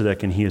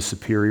Melchizedek, and he is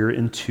superior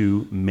in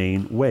two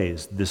main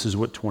ways. This is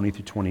what 20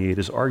 through 28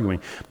 is arguing,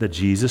 that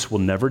Jesus will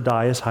never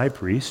die as high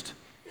priest,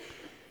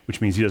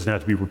 which means he doesn't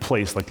have to be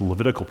replaced like the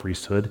Levitical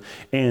priesthood,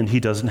 and he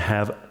doesn't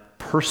have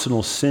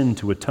personal sin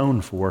to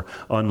atone for,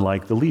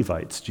 unlike the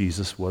Levites.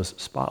 Jesus was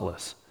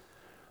spotless.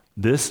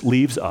 This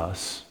leaves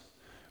us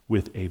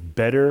with a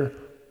better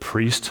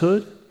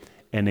priesthood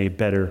and a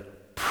better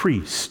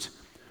priest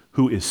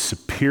who is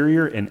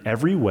superior in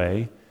every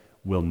way,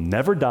 will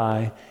never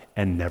die,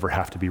 and never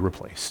have to be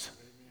replaced.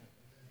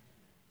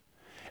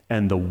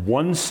 And the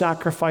one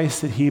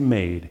sacrifice that he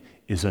made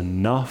is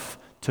enough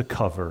to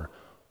cover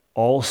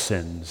all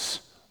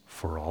sins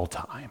for all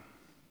time.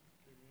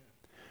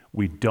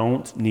 We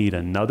don't need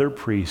another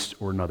priest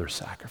or another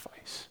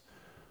sacrifice.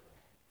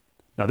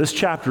 Now, this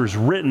chapter is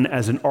written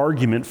as an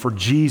argument for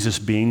Jesus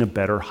being a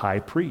better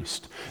high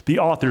priest. The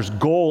author's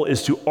goal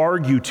is to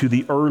argue to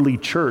the early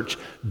church,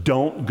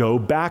 don't go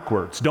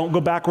backwards. Don't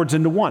go backwards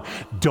into what?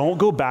 Don't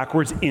go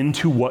backwards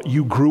into what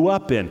you grew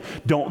up in.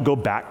 Don't go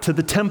back to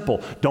the temple.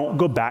 Don't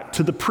go back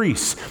to the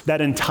priests. That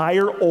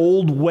entire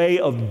old way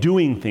of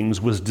doing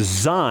things was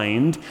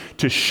designed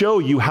to show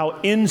you how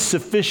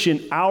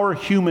insufficient our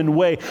human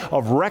way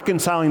of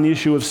reconciling the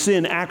issue of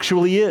sin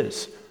actually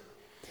is.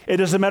 It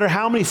doesn't matter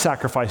how many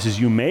sacrifices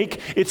you make,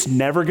 it's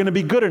never going to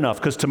be good enough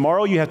because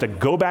tomorrow you have to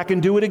go back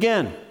and do it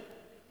again.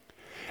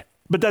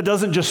 But that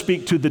doesn't just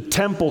speak to the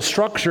temple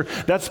structure,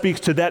 that speaks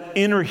to that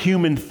inner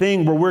human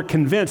thing where we're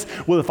convinced,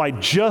 well, if I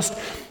just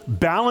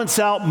balance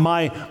out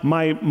my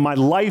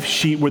life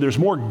sheet where there's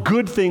more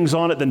good things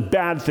on it than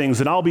bad things,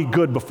 then I'll be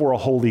good before a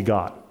holy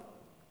God.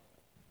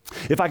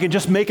 If I can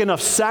just make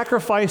enough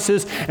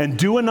sacrifices and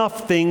do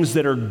enough things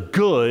that are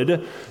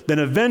good, then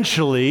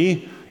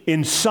eventually,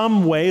 in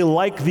some way,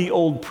 like the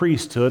old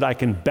priesthood, I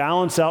can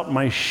balance out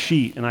my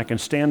sheet and I can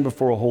stand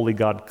before a holy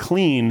God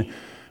clean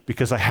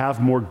because I have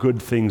more good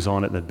things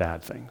on it than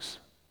bad things.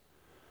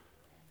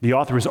 The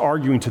author is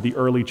arguing to the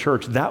early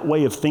church, that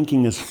way of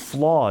thinking is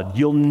flawed.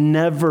 You'll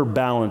never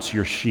balance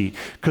your sheet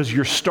because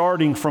you're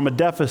starting from a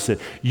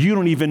deficit. You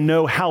don't even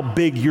know how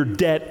big your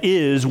debt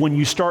is when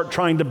you start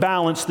trying to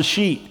balance the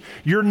sheet.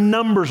 Your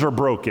numbers are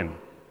broken.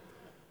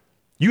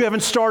 You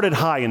haven't started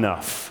high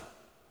enough.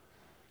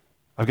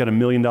 I've got $1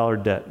 million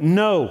debt.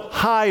 No,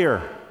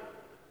 higher.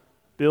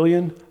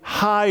 Billion,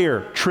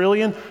 higher.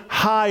 Trillion,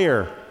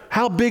 higher.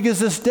 How big is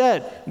this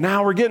debt?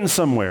 Now we're getting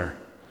somewhere.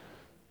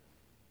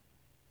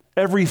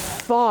 Every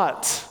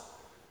thought,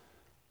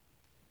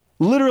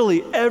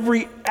 literally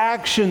every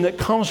action that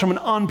comes from an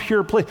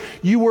impure place,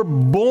 you were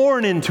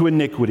born into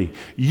iniquity.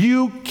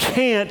 You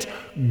can't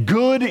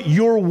good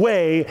your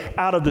way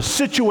out of the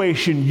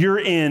situation you're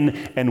in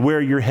and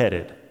where you're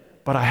headed.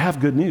 But I have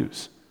good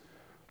news.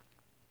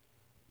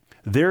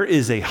 There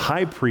is a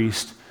high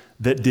priest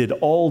that did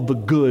all the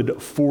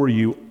good for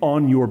you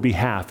on your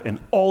behalf, and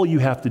all you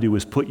have to do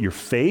is put your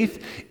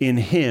faith in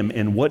him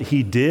and what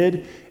he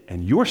did,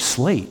 and your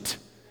slate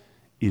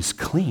is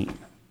clean.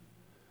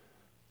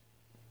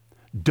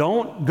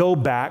 Don't go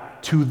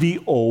back to the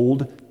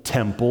old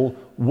temple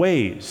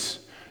ways.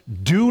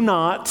 Do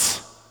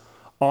not,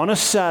 on a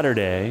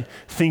Saturday,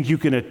 think you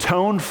can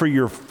atone for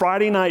your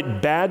Friday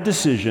night bad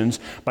decisions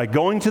by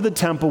going to the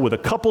temple with a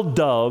couple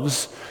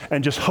doves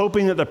and just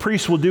hoping that the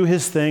priest will do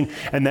his thing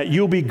and that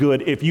you'll be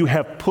good if you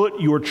have put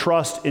your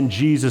trust in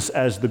Jesus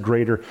as the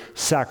greater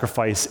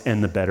sacrifice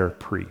and the better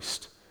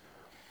priest.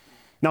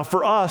 Now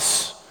for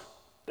us,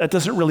 that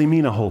doesn't really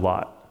mean a whole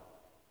lot.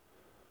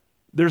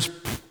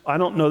 I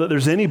don't know that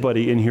there's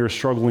anybody in here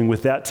struggling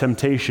with that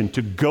temptation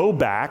to go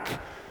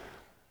back.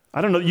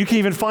 I don't know, you can't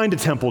even find a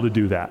temple to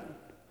do that.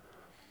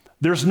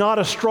 There's not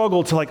a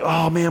struggle to like,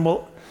 oh man,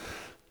 well,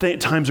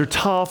 times are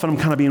tough and I'm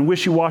kind of being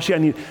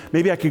wishy-washy.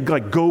 Maybe I could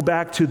like go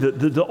back to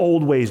the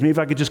old ways. Maybe if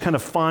I could just kind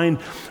of find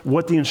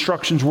what the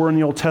instructions were in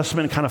the Old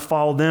Testament and kind of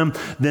follow them,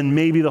 then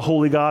maybe the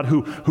holy God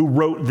who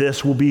wrote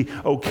this will be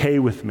okay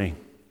with me.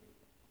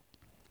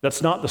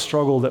 That's not the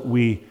struggle that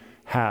we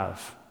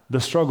have. The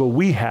struggle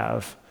we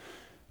have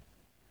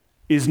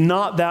is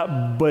not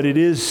that, but it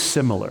is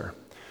similar.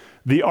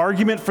 The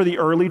argument for the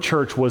early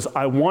church was,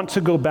 I want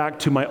to go back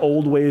to my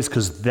old ways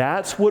because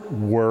that's what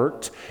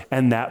worked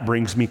and that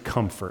brings me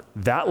comfort.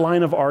 That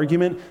line of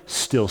argument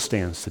still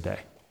stands today.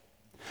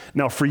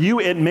 Now, for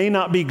you, it may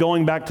not be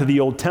going back to the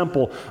old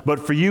temple, but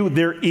for you,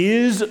 there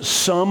is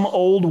some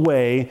old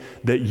way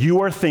that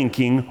you are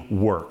thinking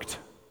worked.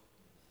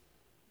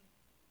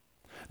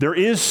 There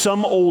is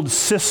some old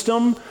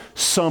system,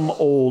 some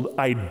old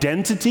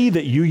identity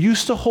that you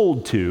used to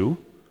hold to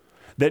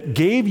that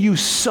gave you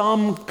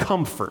some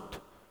comfort.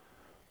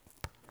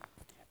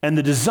 And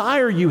the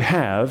desire you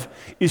have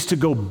is to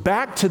go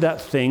back to that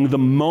thing the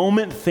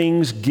moment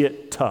things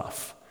get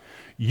tough.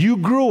 You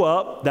grew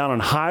up down on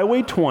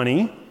Highway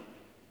 20,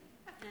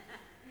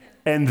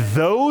 and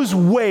those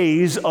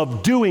ways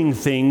of doing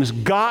things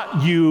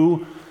got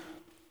you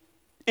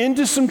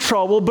into some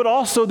trouble, but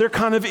also they're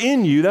kind of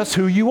in you. That's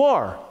who you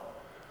are.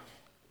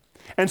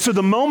 And so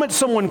the moment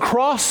someone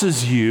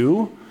crosses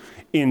you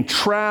in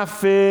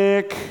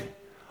traffic,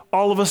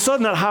 all of a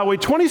sudden that Highway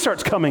 20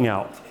 starts coming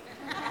out.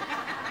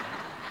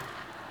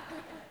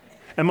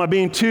 Am I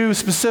being too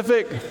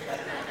specific?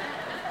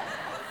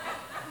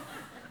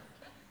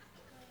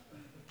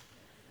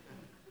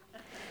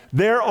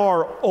 There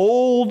are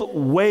old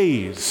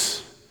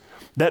ways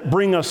that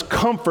bring us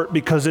comfort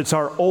because it's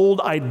our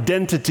old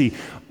identity.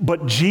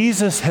 But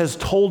Jesus has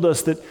told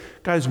us that,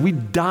 guys, we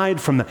died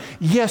from that.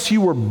 Yes,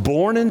 you were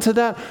born into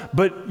that,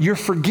 but you're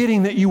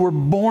forgetting that you were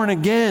born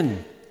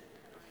again.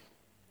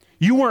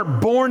 You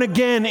weren't born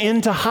again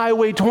into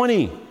Highway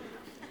 20.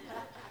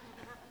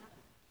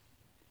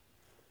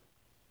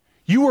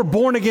 You were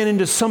born again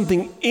into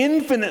something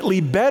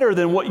infinitely better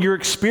than what you're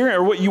experiencing,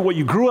 or what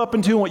you grew up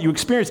into and what you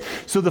experienced.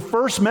 So the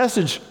first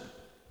message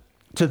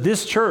to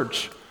this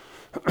church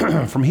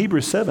from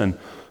Hebrews 7,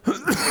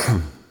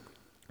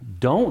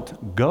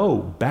 don't go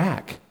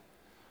back.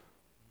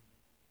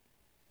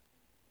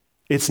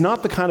 It's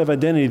not the kind of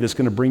identity that's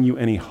going to bring you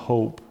any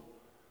hope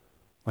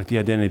like the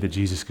identity that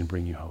Jesus can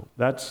bring you hope.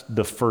 That's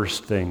the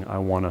first thing I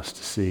want us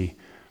to see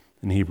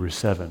in Hebrews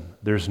 7.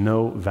 There's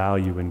no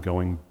value in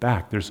going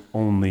back. There's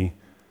only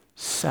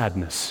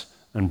sadness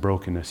and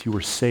brokenness. You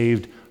were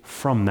saved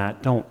from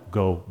that. Don't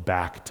go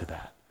back to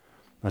that.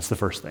 That's the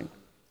first thing.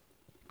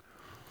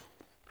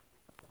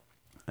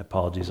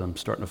 Apologies, I'm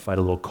starting to fight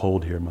a little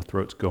cold here. My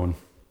throat's going.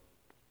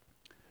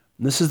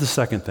 And this is the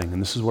second thing,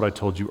 and this is what I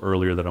told you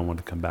earlier that I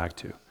wanted to come back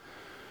to.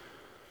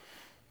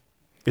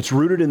 It's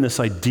rooted in this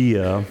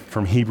idea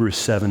from Hebrews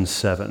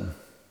 7:7.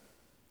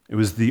 It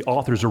was the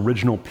author's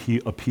original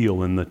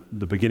appeal in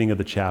the beginning of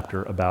the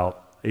chapter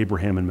about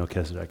Abraham and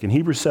Melchizedek. In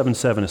Hebrews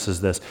 7:7, it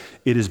says this: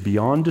 it is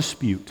beyond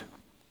dispute.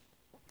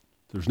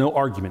 There's no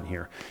argument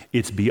here.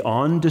 It's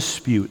beyond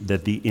dispute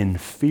that the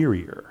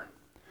inferior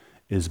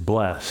is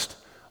blessed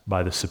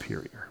by the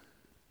superior.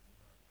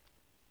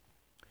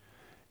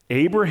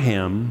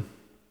 Abraham,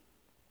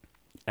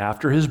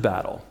 after his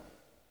battle,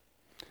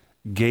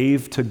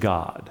 gave to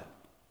God,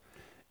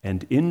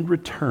 and in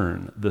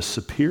return, the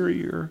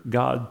superior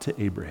God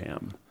to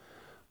Abraham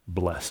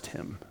blessed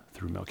him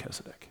through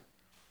Melchizedek.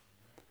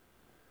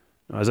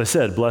 Now, as I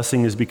said,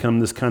 blessing has become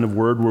this kind of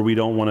word where we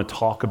don't want to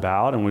talk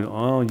about,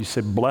 and you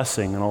say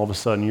blessing, and all of a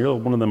sudden you're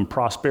one of them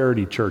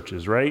prosperity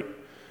churches, right?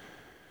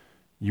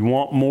 You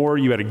want more,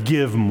 you got to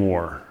give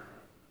more.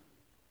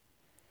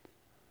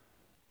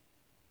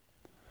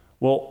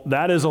 Well,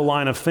 that is a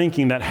line of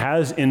thinking that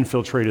has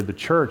infiltrated the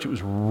church. It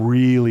was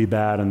really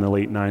bad in the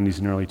late 90s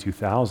and early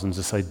 2000s,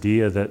 this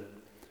idea that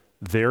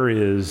there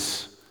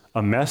is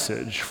a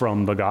message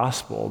from the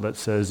gospel that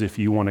says if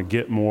you want to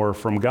get more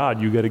from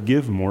God, you got to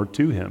give more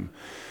to him.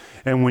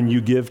 And when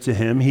you give to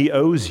him, he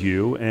owes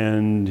you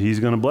and he's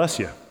going to bless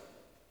you.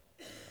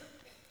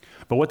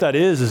 But what that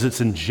is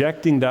it's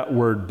injecting that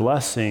word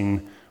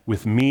blessing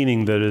with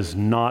meaning that is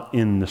not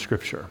in the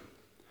scripture.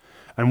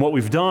 And what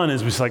we've done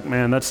is we're just like,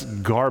 man, that's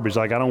garbage.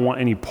 Like, I don't want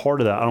any part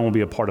of that. I don't want to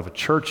be a part of a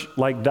church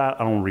like that.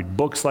 I don't want to read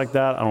books like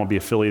that. I don't want to be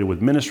affiliated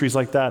with ministries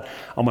like that.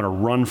 I'm going to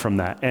run from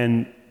that.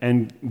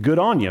 And good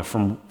on you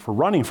for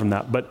running from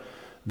that. But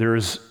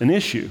there's an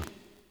issue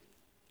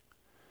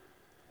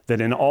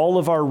that in all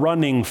of our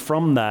running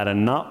from that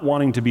and not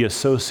wanting to be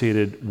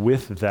associated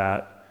with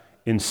that,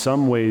 in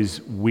some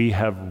ways we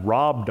have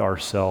robbed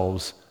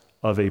ourselves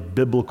of a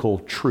biblical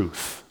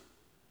truth.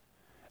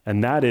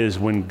 And that is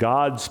when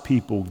God's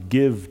people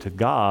give to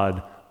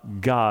God,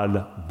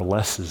 God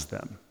blesses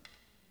them.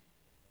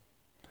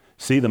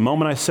 See, the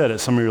moment I said it,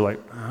 some of you are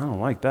like, I don't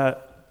like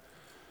that.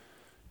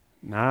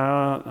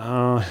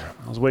 I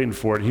was waiting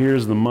for it.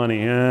 Here's the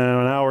money.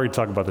 Now we're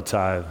talking about the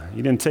tithe.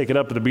 You didn't take it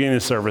up at the beginning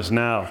of the service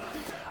now.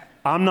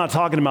 I'm not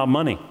talking about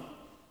money.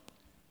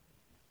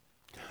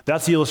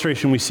 That's the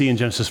illustration we see in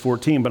Genesis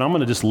 14, but I'm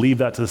going to just leave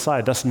that to the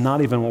side. That's not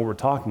even what we're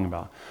talking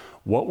about.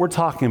 What we're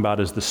talking about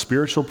is the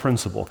spiritual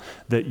principle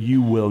that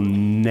you will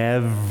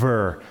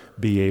never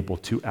be able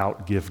to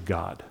outgive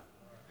God.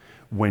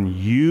 when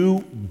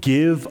you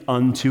give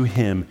unto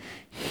him,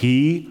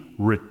 he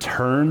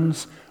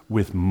returns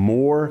with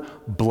more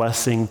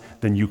blessing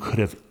than you could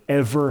have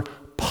ever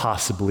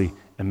possibly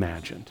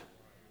imagined.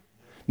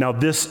 Now,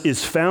 this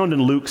is found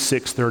in Luke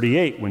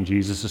 6:38 when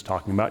Jesus is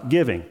talking about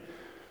giving.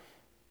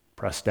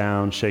 Pressed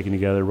down, shaking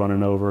together,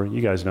 running over.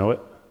 You guys know it.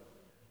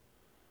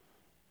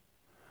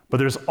 But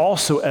there's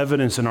also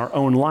evidence in our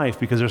own life,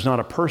 because there's not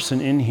a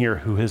person in here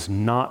who has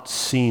not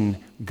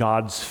seen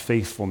God's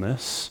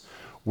faithfulness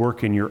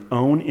work in your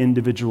own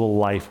individual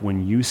life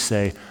when you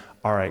say,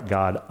 all right,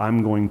 God,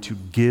 I'm going to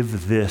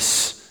give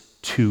this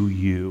to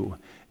you,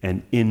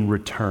 and in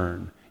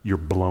return, you're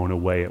blown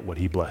away at what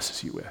he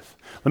blesses you with.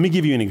 Let me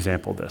give you an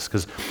example of this,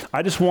 because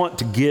I just want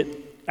to get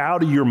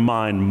out of your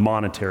mind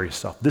monetary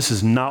stuff. This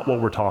is not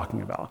what we're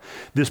talking about.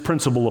 This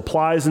principle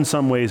applies in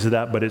some ways to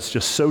that, but it's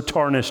just so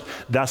tarnished,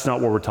 that's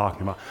not what we're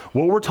talking about.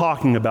 What we're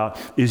talking about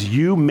is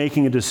you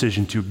making a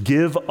decision to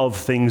give of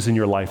things in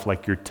your life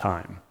like your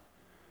time.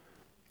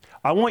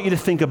 I want you to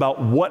think about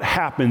what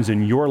happens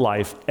in your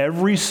life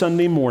every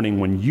Sunday morning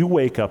when you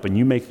wake up and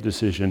you make the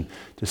decision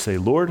to say,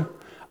 Lord,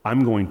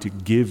 I'm going to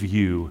give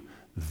you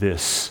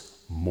this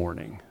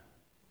morning.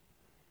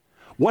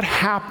 What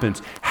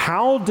happens?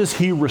 How does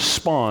he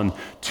respond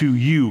to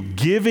you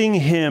giving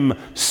him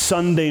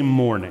Sunday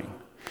morning?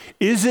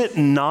 Is it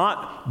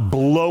not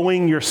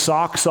blowing your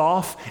socks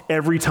off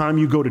every time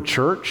you go to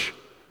church?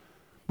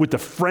 With the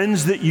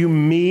friends that you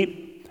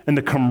meet and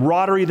the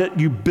camaraderie that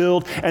you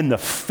build and the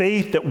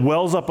faith that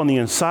wells up on the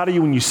inside of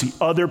you when you see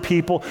other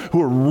people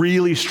who are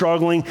really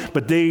struggling,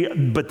 but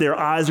their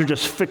eyes are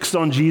just fixed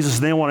on Jesus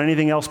and they don't want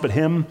anything else but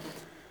him?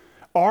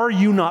 Are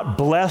you not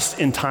blessed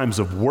in times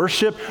of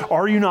worship?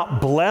 Are you not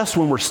blessed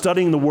when we're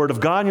studying the Word of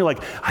God and you're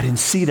like, I didn't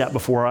see that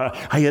before.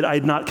 I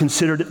had not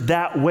considered it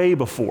that way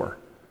before.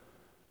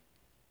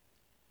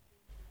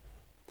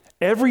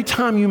 Every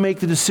time you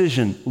make the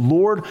decision,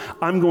 Lord,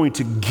 I'm going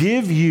to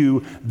give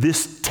you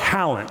this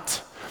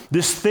talent,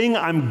 this thing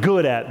I'm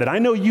good at that I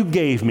know you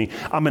gave me,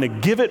 I'm going to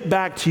give it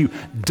back to you.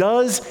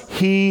 Does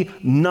he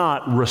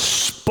not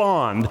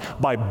respond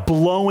by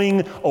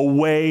blowing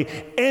away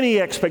any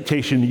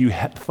expectation that you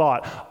had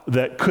thought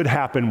that could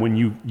happen when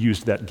you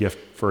used that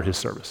gift for his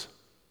service?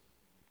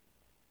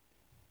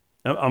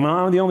 Am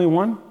I the only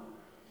one?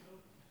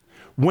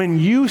 When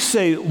you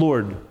say,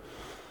 Lord,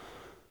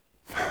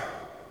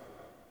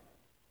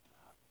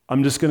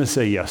 I'm just going to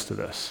say yes to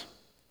this,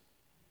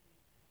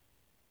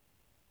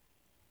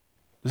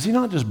 does he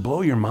not just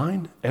blow your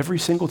mind every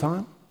single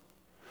time?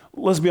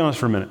 Let's be honest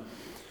for a minute.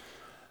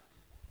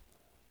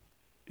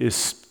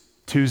 It's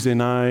Tuesday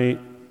night,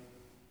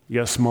 you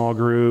got a small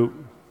group,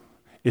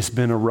 it's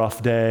been a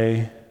rough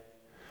day,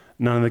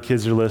 none of the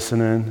kids are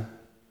listening.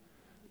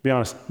 Be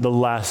honest, the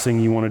last thing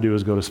you want to do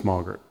is go to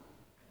small group.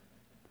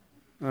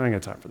 I ain't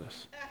got time for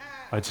this.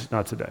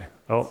 Not today.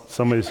 Oh,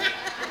 somebody's...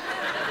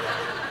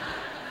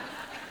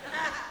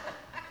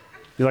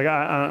 You're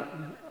like,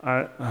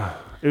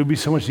 it would be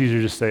so much easier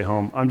to just stay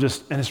home. And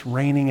it's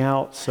raining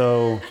out,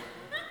 so.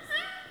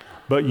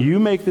 But you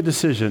make the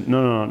decision,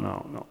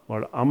 no.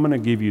 Lord, I'm going to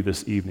give you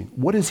this evening.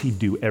 What does he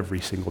do every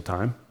single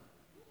time?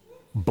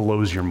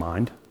 Blows your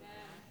mind.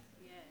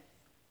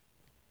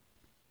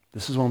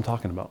 This is what I'm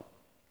talking about.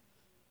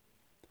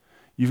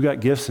 You've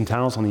got gifts and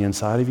talents on the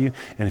inside of you,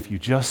 and if you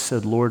just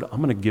said, Lord,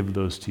 I'm going to give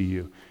those to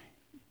you,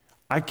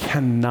 I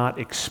cannot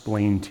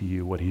explain to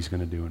you what he's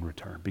going to do in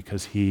return,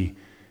 because he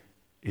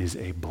is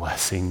a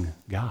blessing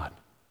God.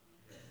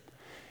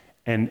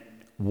 And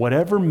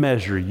whatever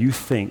measure you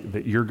think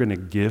that you're going to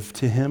give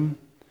to him,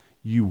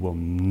 you will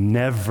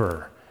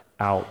never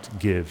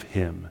outgive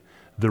him.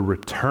 The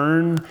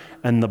return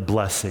and the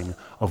blessing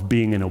of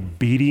being an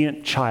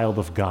obedient child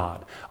of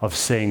God, of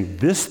saying,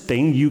 this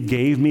thing you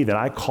gave me that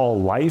I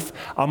call life,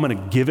 I'm going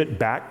to give it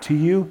back to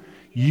you.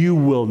 You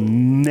will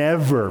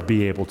never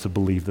be able to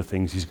believe the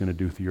things he's going to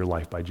do through your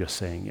life by just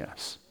saying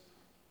yes.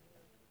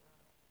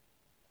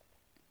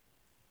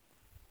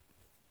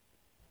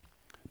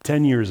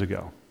 10 years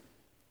ago,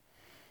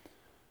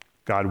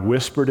 God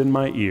whispered in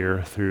my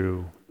ear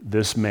through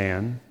this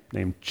man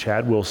named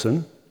Chad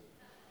Wilson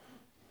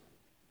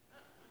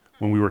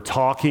when we were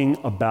talking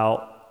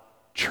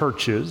about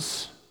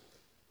churches,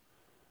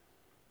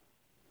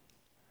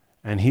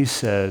 and he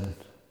said,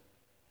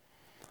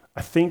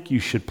 I think you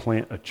should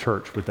plant a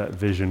church with that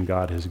vision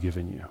God has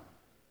given you.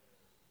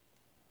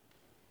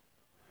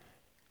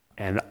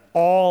 And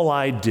all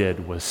I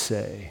did was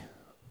say,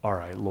 all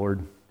right,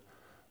 Lord,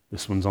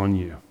 this one's on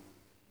you.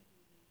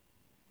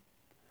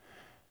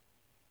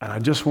 And I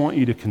just want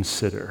you to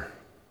consider,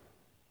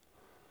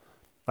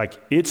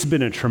 it's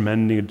been a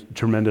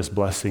tremendous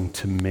blessing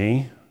to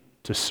me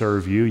to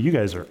serve you. You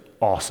guys are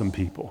awesome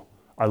people.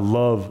 I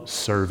love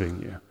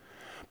serving you.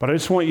 But I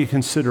just want you to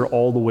consider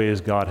all the ways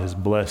God has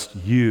blessed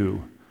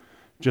you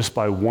just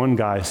by one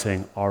guy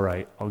saying, all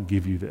right, I'll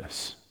give you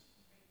this.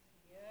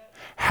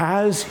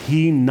 Has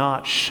he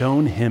not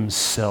shown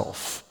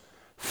himself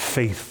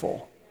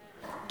faithful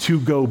to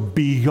go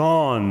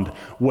beyond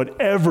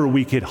whatever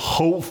we could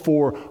hope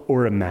for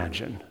or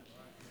imagine?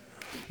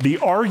 The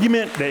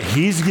argument that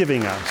he's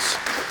giving us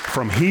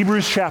from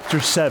Hebrews chapter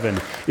 7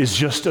 is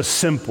just a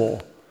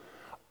simple,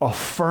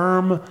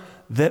 affirm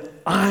that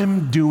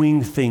I'm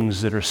doing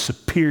things that are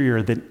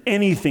superior than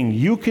anything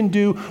you can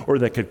do or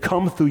that could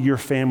come through your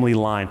family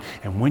line.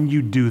 And when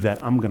you do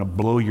that, I'm going to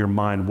blow your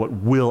mind what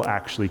will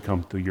actually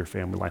come through your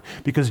family line,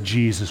 because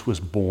Jesus was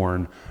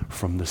born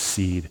from the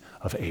seed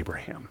of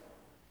Abraham.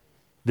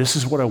 This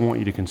is what I want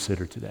you to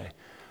consider today,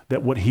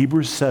 that what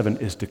Hebrews 7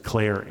 is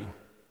declaring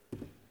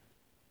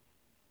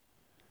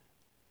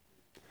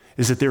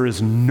is that there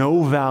is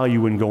no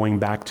value in going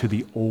back to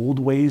the old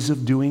ways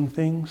of doing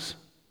things.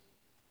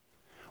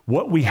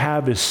 What we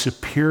have is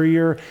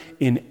superior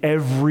in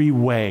every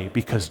way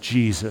because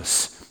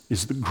Jesus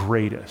is the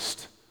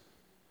greatest.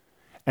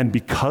 And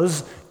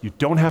because you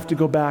don't have to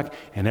go back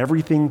and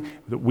everything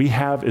that we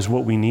have is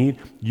what we need,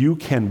 you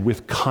can,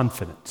 with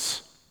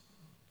confidence,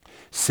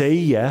 say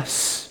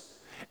yes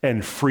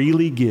and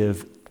freely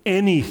give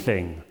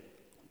anything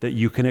that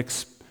you can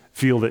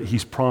feel that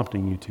he's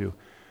prompting you to,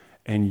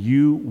 and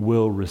you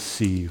will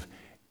receive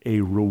a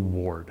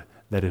reward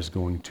that is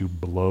going to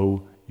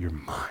blow your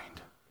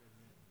mind.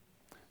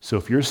 So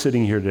if you're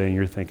sitting here today and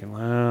you're thinking,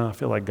 well, I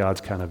feel like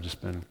God's kind of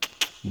just been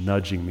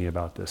nudging me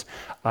about this,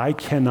 I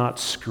cannot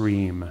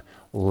scream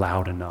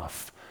loud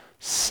enough.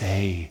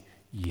 Say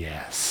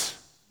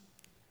yes.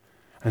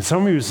 And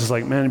some of you is just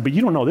like, man, but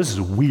you don't know, this is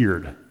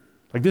weird.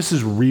 Like, this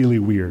is really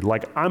weird.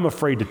 Like, I'm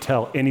afraid to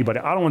tell anybody.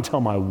 I don't want to tell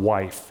my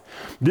wife.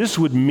 This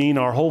would mean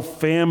our whole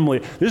family,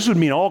 this would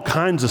mean all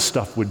kinds of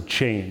stuff would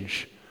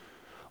change.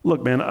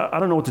 Look, man, I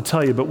don't know what to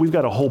tell you, but we've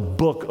got a whole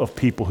book of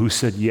people who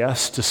said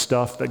yes to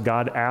stuff that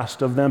God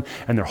asked of them,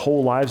 and their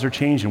whole lives are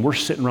changed, and we're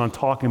sitting around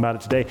talking about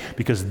it today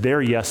because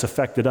their yes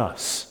affected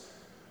us.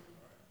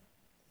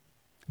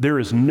 There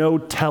is no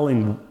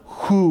telling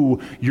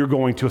who you're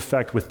going to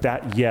affect with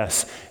that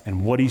yes,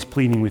 and what he's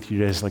pleading with you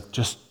today is like,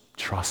 just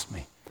trust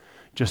me.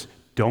 Just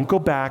don't go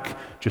back.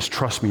 Just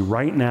trust me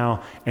right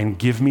now and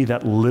give me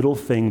that little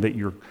thing that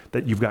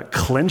you've got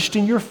clenched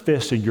in your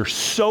fist and you're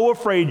so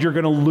afraid you're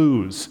going to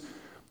lose.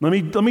 Let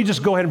me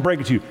just go ahead and break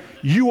it to you.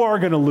 You are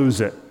going to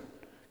lose it.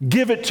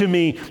 Give it to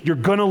me. You're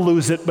going to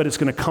lose it, but it's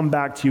going to come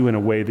back to you in a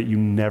way that you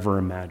never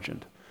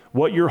imagined.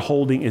 What you're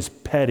holding is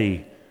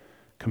petty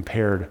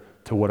compared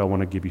to what I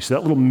want to give you. So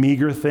that little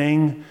meager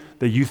thing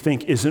that you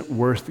think isn't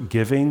worth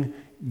giving,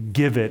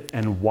 give it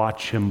and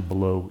watch him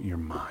blow your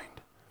mind.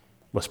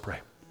 Let's pray.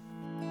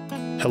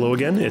 Hello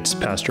again, it's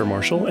Pastor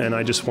Marshall, and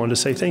I just wanted to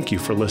say thank you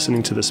for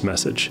listening to this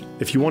message.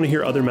 If you want to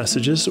hear other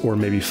messages or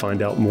maybe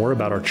find out more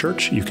about our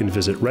church, you can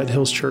visit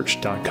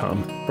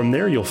redhillschurch.com. From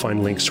there, you'll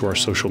find links to our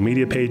social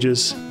media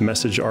pages,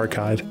 message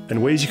archive,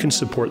 and ways you can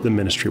support the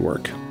ministry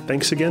work.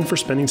 Thanks again for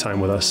spending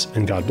time with us,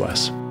 and God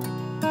bless.